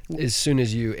UCI, as soon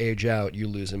as you age out, you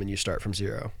lose them and you start from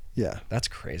zero. Yeah, that's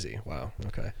crazy. Wow.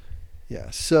 Okay. Yeah.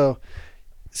 So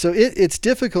it's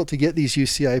difficult to get these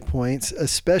UCI points,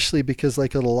 especially because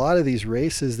like at a lot of these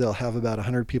races, they'll have about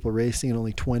 100 people racing and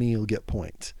only 20 will get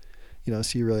points.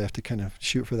 So you really have to kind of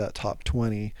shoot for that top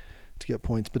 20 to get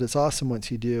points, but it's awesome once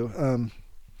you do.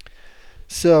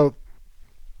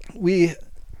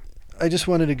 I just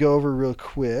wanted to go over real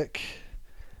quick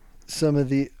some of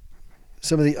the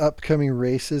upcoming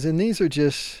races, and these are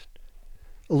just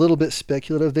a little bit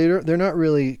speculative. They're not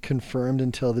really confirmed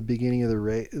until the beginning of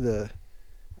the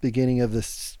beginning of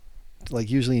this,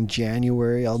 like usually in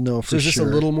January. I'll know for sure. So is this a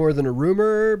little more than a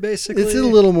rumor, basically? It's a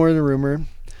little more than a rumor,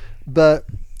 but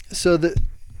so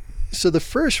the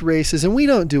first races, and we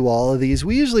don't do all of these.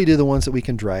 We usually do the ones that we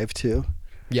can drive to.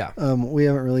 Yeah. We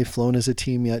haven't really flown as a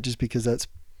team yet, just because that's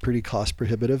pretty cost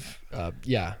prohibitive.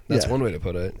 That's one way to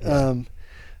put it.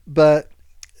 But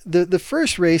the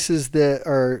first races that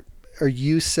are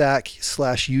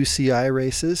USAC/UCI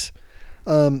races.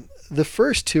 The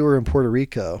first two are in Puerto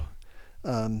Rico.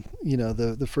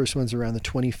 The first one's around the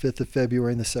 25th of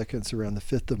February and the second's around the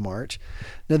 5th of March.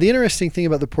 Now, the interesting thing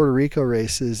about the Puerto Rico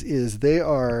races is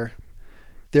they're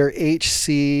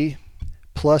HC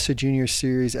plus a junior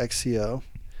series XCO.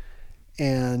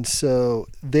 And so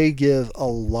they give a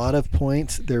lot of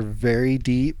points. They're very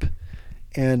deep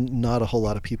and not a whole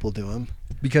lot of people do them.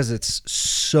 Because it's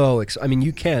so,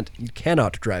 you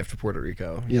cannot drive to Puerto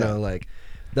Rico. You know, like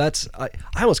that's, I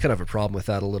almost kind of have a problem with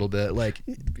that a little bit. Like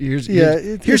here's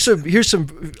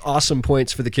some awesome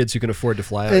points for the kids who can afford to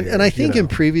fly out here, and I think in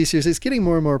previous years, it's getting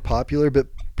more and more popular, but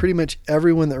pretty much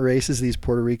everyone that races these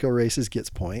Puerto Rico races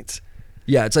gets points.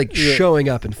 Yeah. It's like showing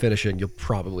up and finishing, you'll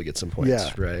probably get some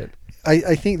points, right?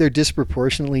 I think they're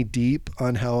disproportionately deep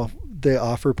on how they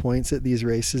offer points at these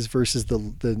races versus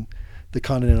the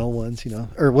continental ones,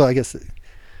 or well, I guess,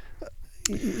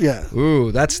 yeah.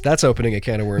 Ooh, that's opening a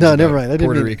can of worms. No, never mind. I didn't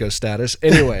Puerto Rico status.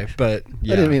 Anyway, but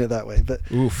yeah. I didn't mean it that way, but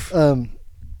oof.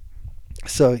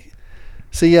 So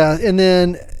yeah, and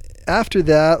then after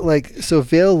that,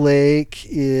 Vail Lake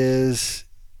is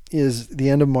the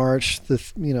end of March.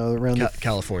 Around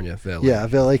California, Vail Lake. Yeah,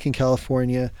 Vail Lake in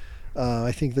California.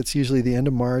 I think that's usually the end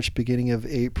of March, beginning of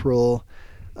April.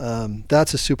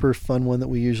 That's a super fun one that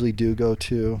we usually do go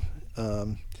to.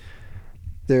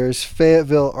 There's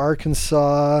Fayetteville,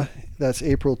 Arkansas. That's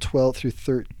April 12th through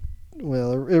 3rd.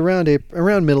 Well,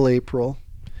 around middle April.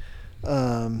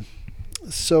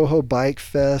 Soho Bike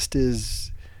Fest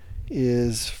is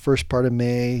first part of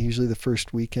May, usually the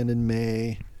first weekend in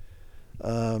May.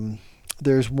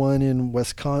 There's one in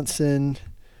Wisconsin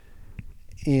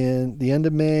in the end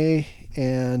of May,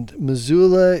 and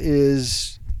Missoula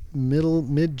is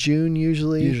mid-June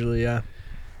usually. Usually, yeah.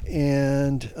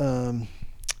 And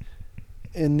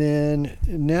then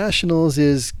Nationals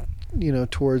is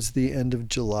towards the end of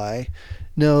July.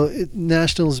 No,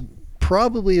 Nationals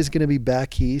probably is going to be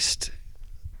back east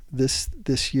this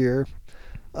year.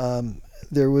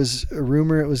 There was a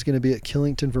rumor it was going to be at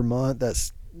Killington, Vermont.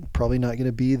 That's probably not going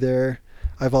to be there.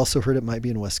 I've also heard it might be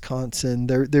in Wisconsin.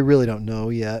 They really don't know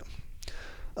yet.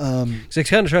 So they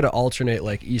kind of try to alternate,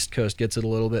 like East Coast gets it a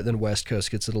little bit, then West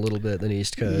Coast gets it a little bit, then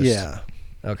East Coast. Yeah.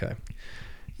 Okay.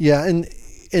 Yeah, and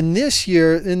this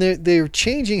year, and they're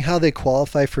changing how they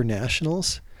qualify for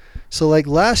nationals. So like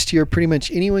last year, pretty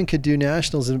much anyone could do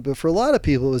nationals, but for a lot of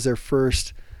people, it was their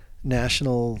first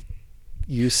national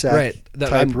USAC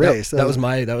type race. That was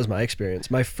my experience.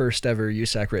 My first ever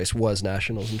USAC race was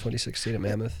nationals in 2016 at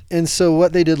Mammoth. And so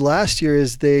what they did last year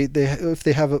is they if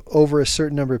they have over a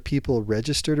certain number of people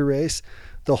registered a race,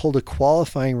 they'll hold a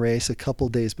qualifying race a couple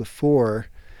days before,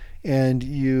 and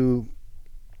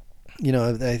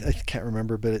I can't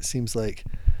remember, but it seems like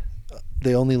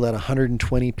they only let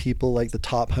 120 people, like the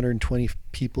top 120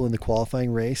 people in the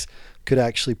qualifying race, could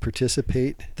actually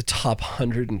participate. The top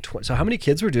 120. So how many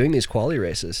kids were doing these quali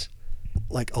races?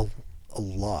 Like a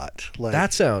lot. Like,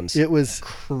 that sounds. It was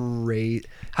great.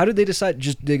 How did they decide?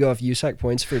 Just they go off USAC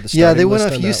points for the starting? Yeah, they went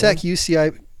off USAC,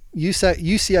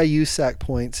 UCI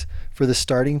points for the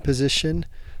starting position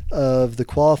of the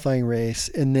qualifying race,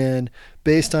 and then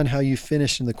based on how you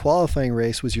finished in the qualifying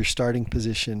race was your starting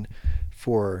position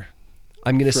for.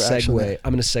 I'm going to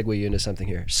segue you into something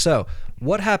here. So,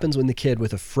 what happens when the kid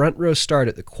with a front row start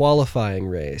at the qualifying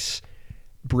race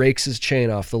breaks his chain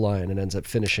off the line and ends up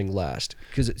finishing last?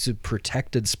 Because it's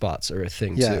protected spots are a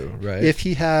thing too, right? If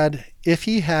he had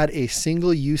a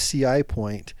single UCI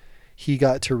point, he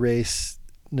got to race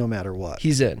no matter what.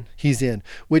 He's in,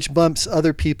 which bumps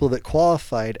other people that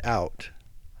qualified out.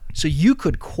 So you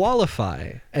could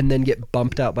qualify and then get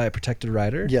bumped out by a protected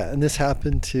rider? Yeah, and this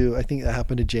happened to, I think that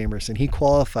happened to Jamerson. He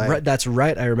qualified. Right, that's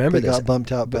right. I remember this. Got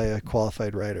bumped out by a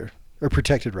qualified rider or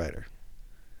protected rider.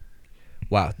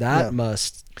 Wow, that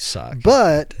must suck.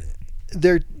 But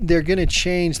they're going to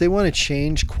change. They want to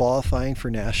change qualifying for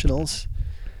nationals.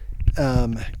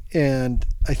 And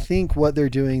I think what they're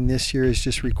doing this year is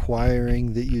just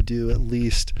requiring that you do at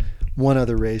least one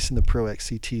other race in the Pro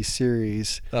XCT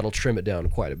series. That'll trim it down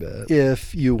quite a bit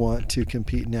if you want to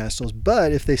compete in nationals.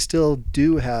 But if they still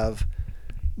do have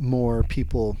more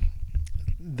people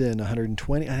than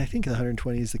 120, I think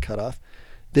 120 is the cutoff,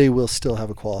 they will still have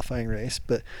a qualifying race.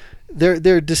 But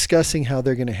they're discussing how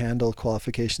they're going to handle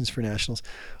qualifications for nationals.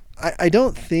 I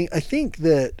think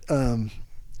that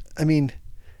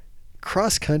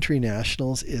cross country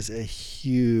nationals is a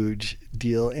huge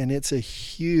deal, and it's a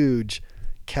huge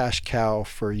cash cow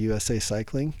for USA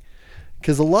Cycling,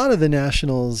 because a lot of the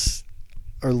nationals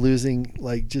are losing,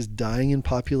 like just dying in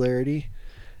popularity,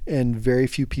 and very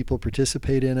few people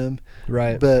participate in them.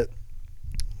 Right. But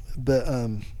but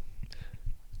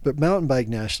mountain bike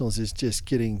nationals is just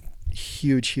getting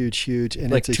huge,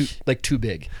 and Like it's too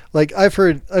big. like I've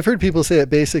heard people say it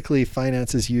basically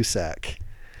finances USAC.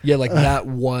 Yeah, like that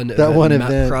one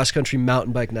event. cross-country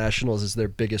mountain bike nationals is their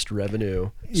biggest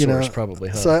revenue source, probably.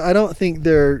 Huh? So I don't think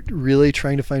they're really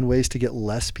trying to find ways to get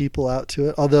less people out to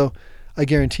it. Although I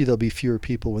guarantee there'll be fewer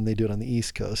people when they do it on the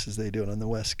East Coast as they do it on the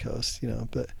West Coast.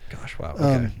 But gosh, wow.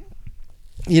 Okay.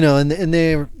 And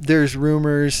there's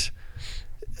rumors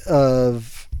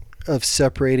of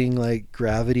separating like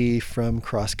gravity from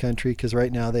cross country, because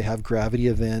right now they have gravity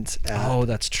events.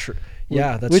 That's true.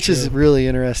 Yeah, that's which true. is really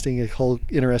interesting. A whole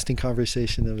interesting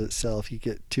conversation of itself. You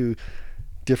get two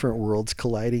different worlds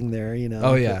colliding there.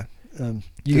 Oh yeah. But,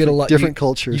 you get a lot different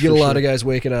cultures. You get a lot of guys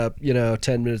waking up,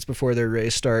 10 minutes before their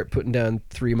race start, putting down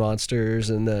 3 monsters,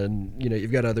 and then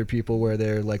you've got other people where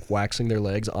they're like waxing their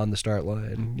legs on the start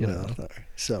line.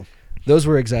 So those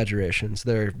were exaggerations.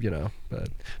 They're but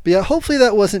yeah, hopefully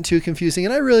that wasn't too confusing.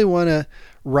 And I really want to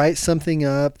write something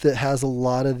up that has a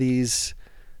lot of these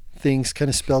things kind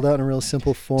of spelled out in a real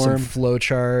simple form, some flow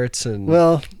charts and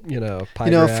pie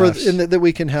graphs. That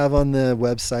we can have on the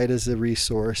website as a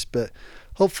resource. But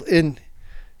hopefully,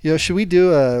 should we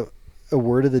do a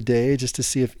word of the day just to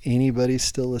see if anybody's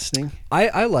still listening?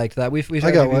 I liked that. We've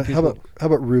I got one. How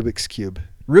about Rubik's Cube?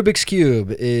 Rubik's Cube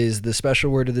is the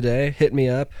special word of the day. Hit me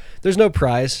up. There's no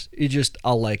prize.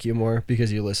 I'll like you more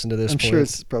because you listen to this. I'm sure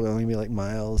it's probably only gonna be like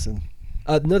Miles and.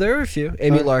 No, there are a few.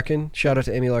 Amy Larkin. Shout out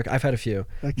to Amy Larkin. I've had a few.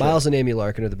 Okay. Miles and Amy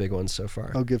Larkin are the big ones so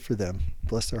far. Oh, good for them.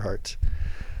 Bless their hearts.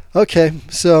 Okay,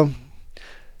 so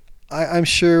I'm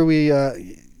sure we.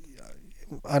 I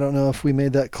don't know if we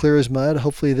made that clear as mud.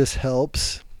 Hopefully this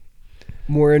helps.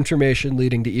 More information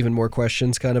leading to even more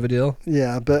questions, kind of a deal.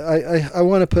 Yeah, but I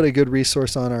want to put a good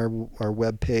resource on our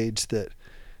webpage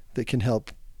that can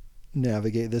help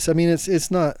navigate this. I mean,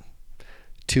 it's not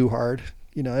too hard.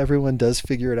 Everyone does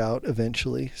figure it out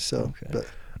eventually. So, okay. But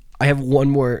I have one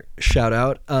more shout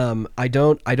out. I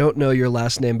don't know your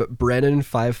last name, but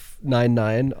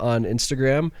Brennan599 on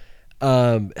Instagram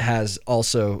has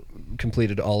also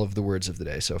completed all of the words of the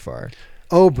day so far.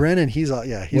 Oh, Brennan, he's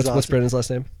awesome. What's Brennan's last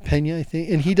name? Pena, I think,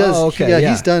 and he does. Oh, okay,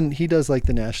 he does like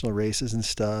the national races and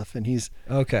stuff, and he's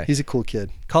a cool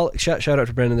kid. Shout out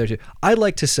to Brennan there too. I'd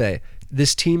like to say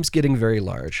this team's getting very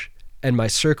large. And my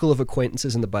circle of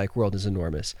acquaintances in the bike world is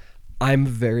enormous. I'm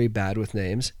very bad with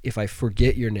names. If I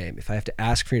forget your name, if I have to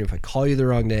ask for you, if I call you the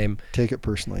wrong name, take it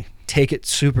personally. Take it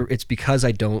super. It's because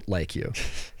I don't like you.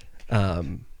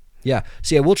 Yeah.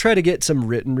 So yeah, we'll try to get some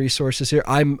written resources here.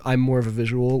 I'm more of a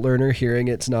visual learner. Hearing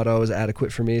it's not always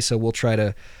adequate for me, so we'll try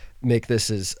to make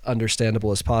this as understandable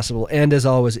as possible. And as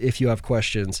always, if you have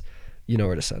questions, you know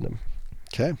where to send them.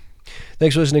 Okay.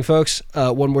 Thanks for listening, folks.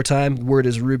 One more time, word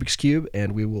is Rubik's Cube,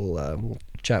 and we will we'll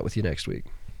chat with you next week.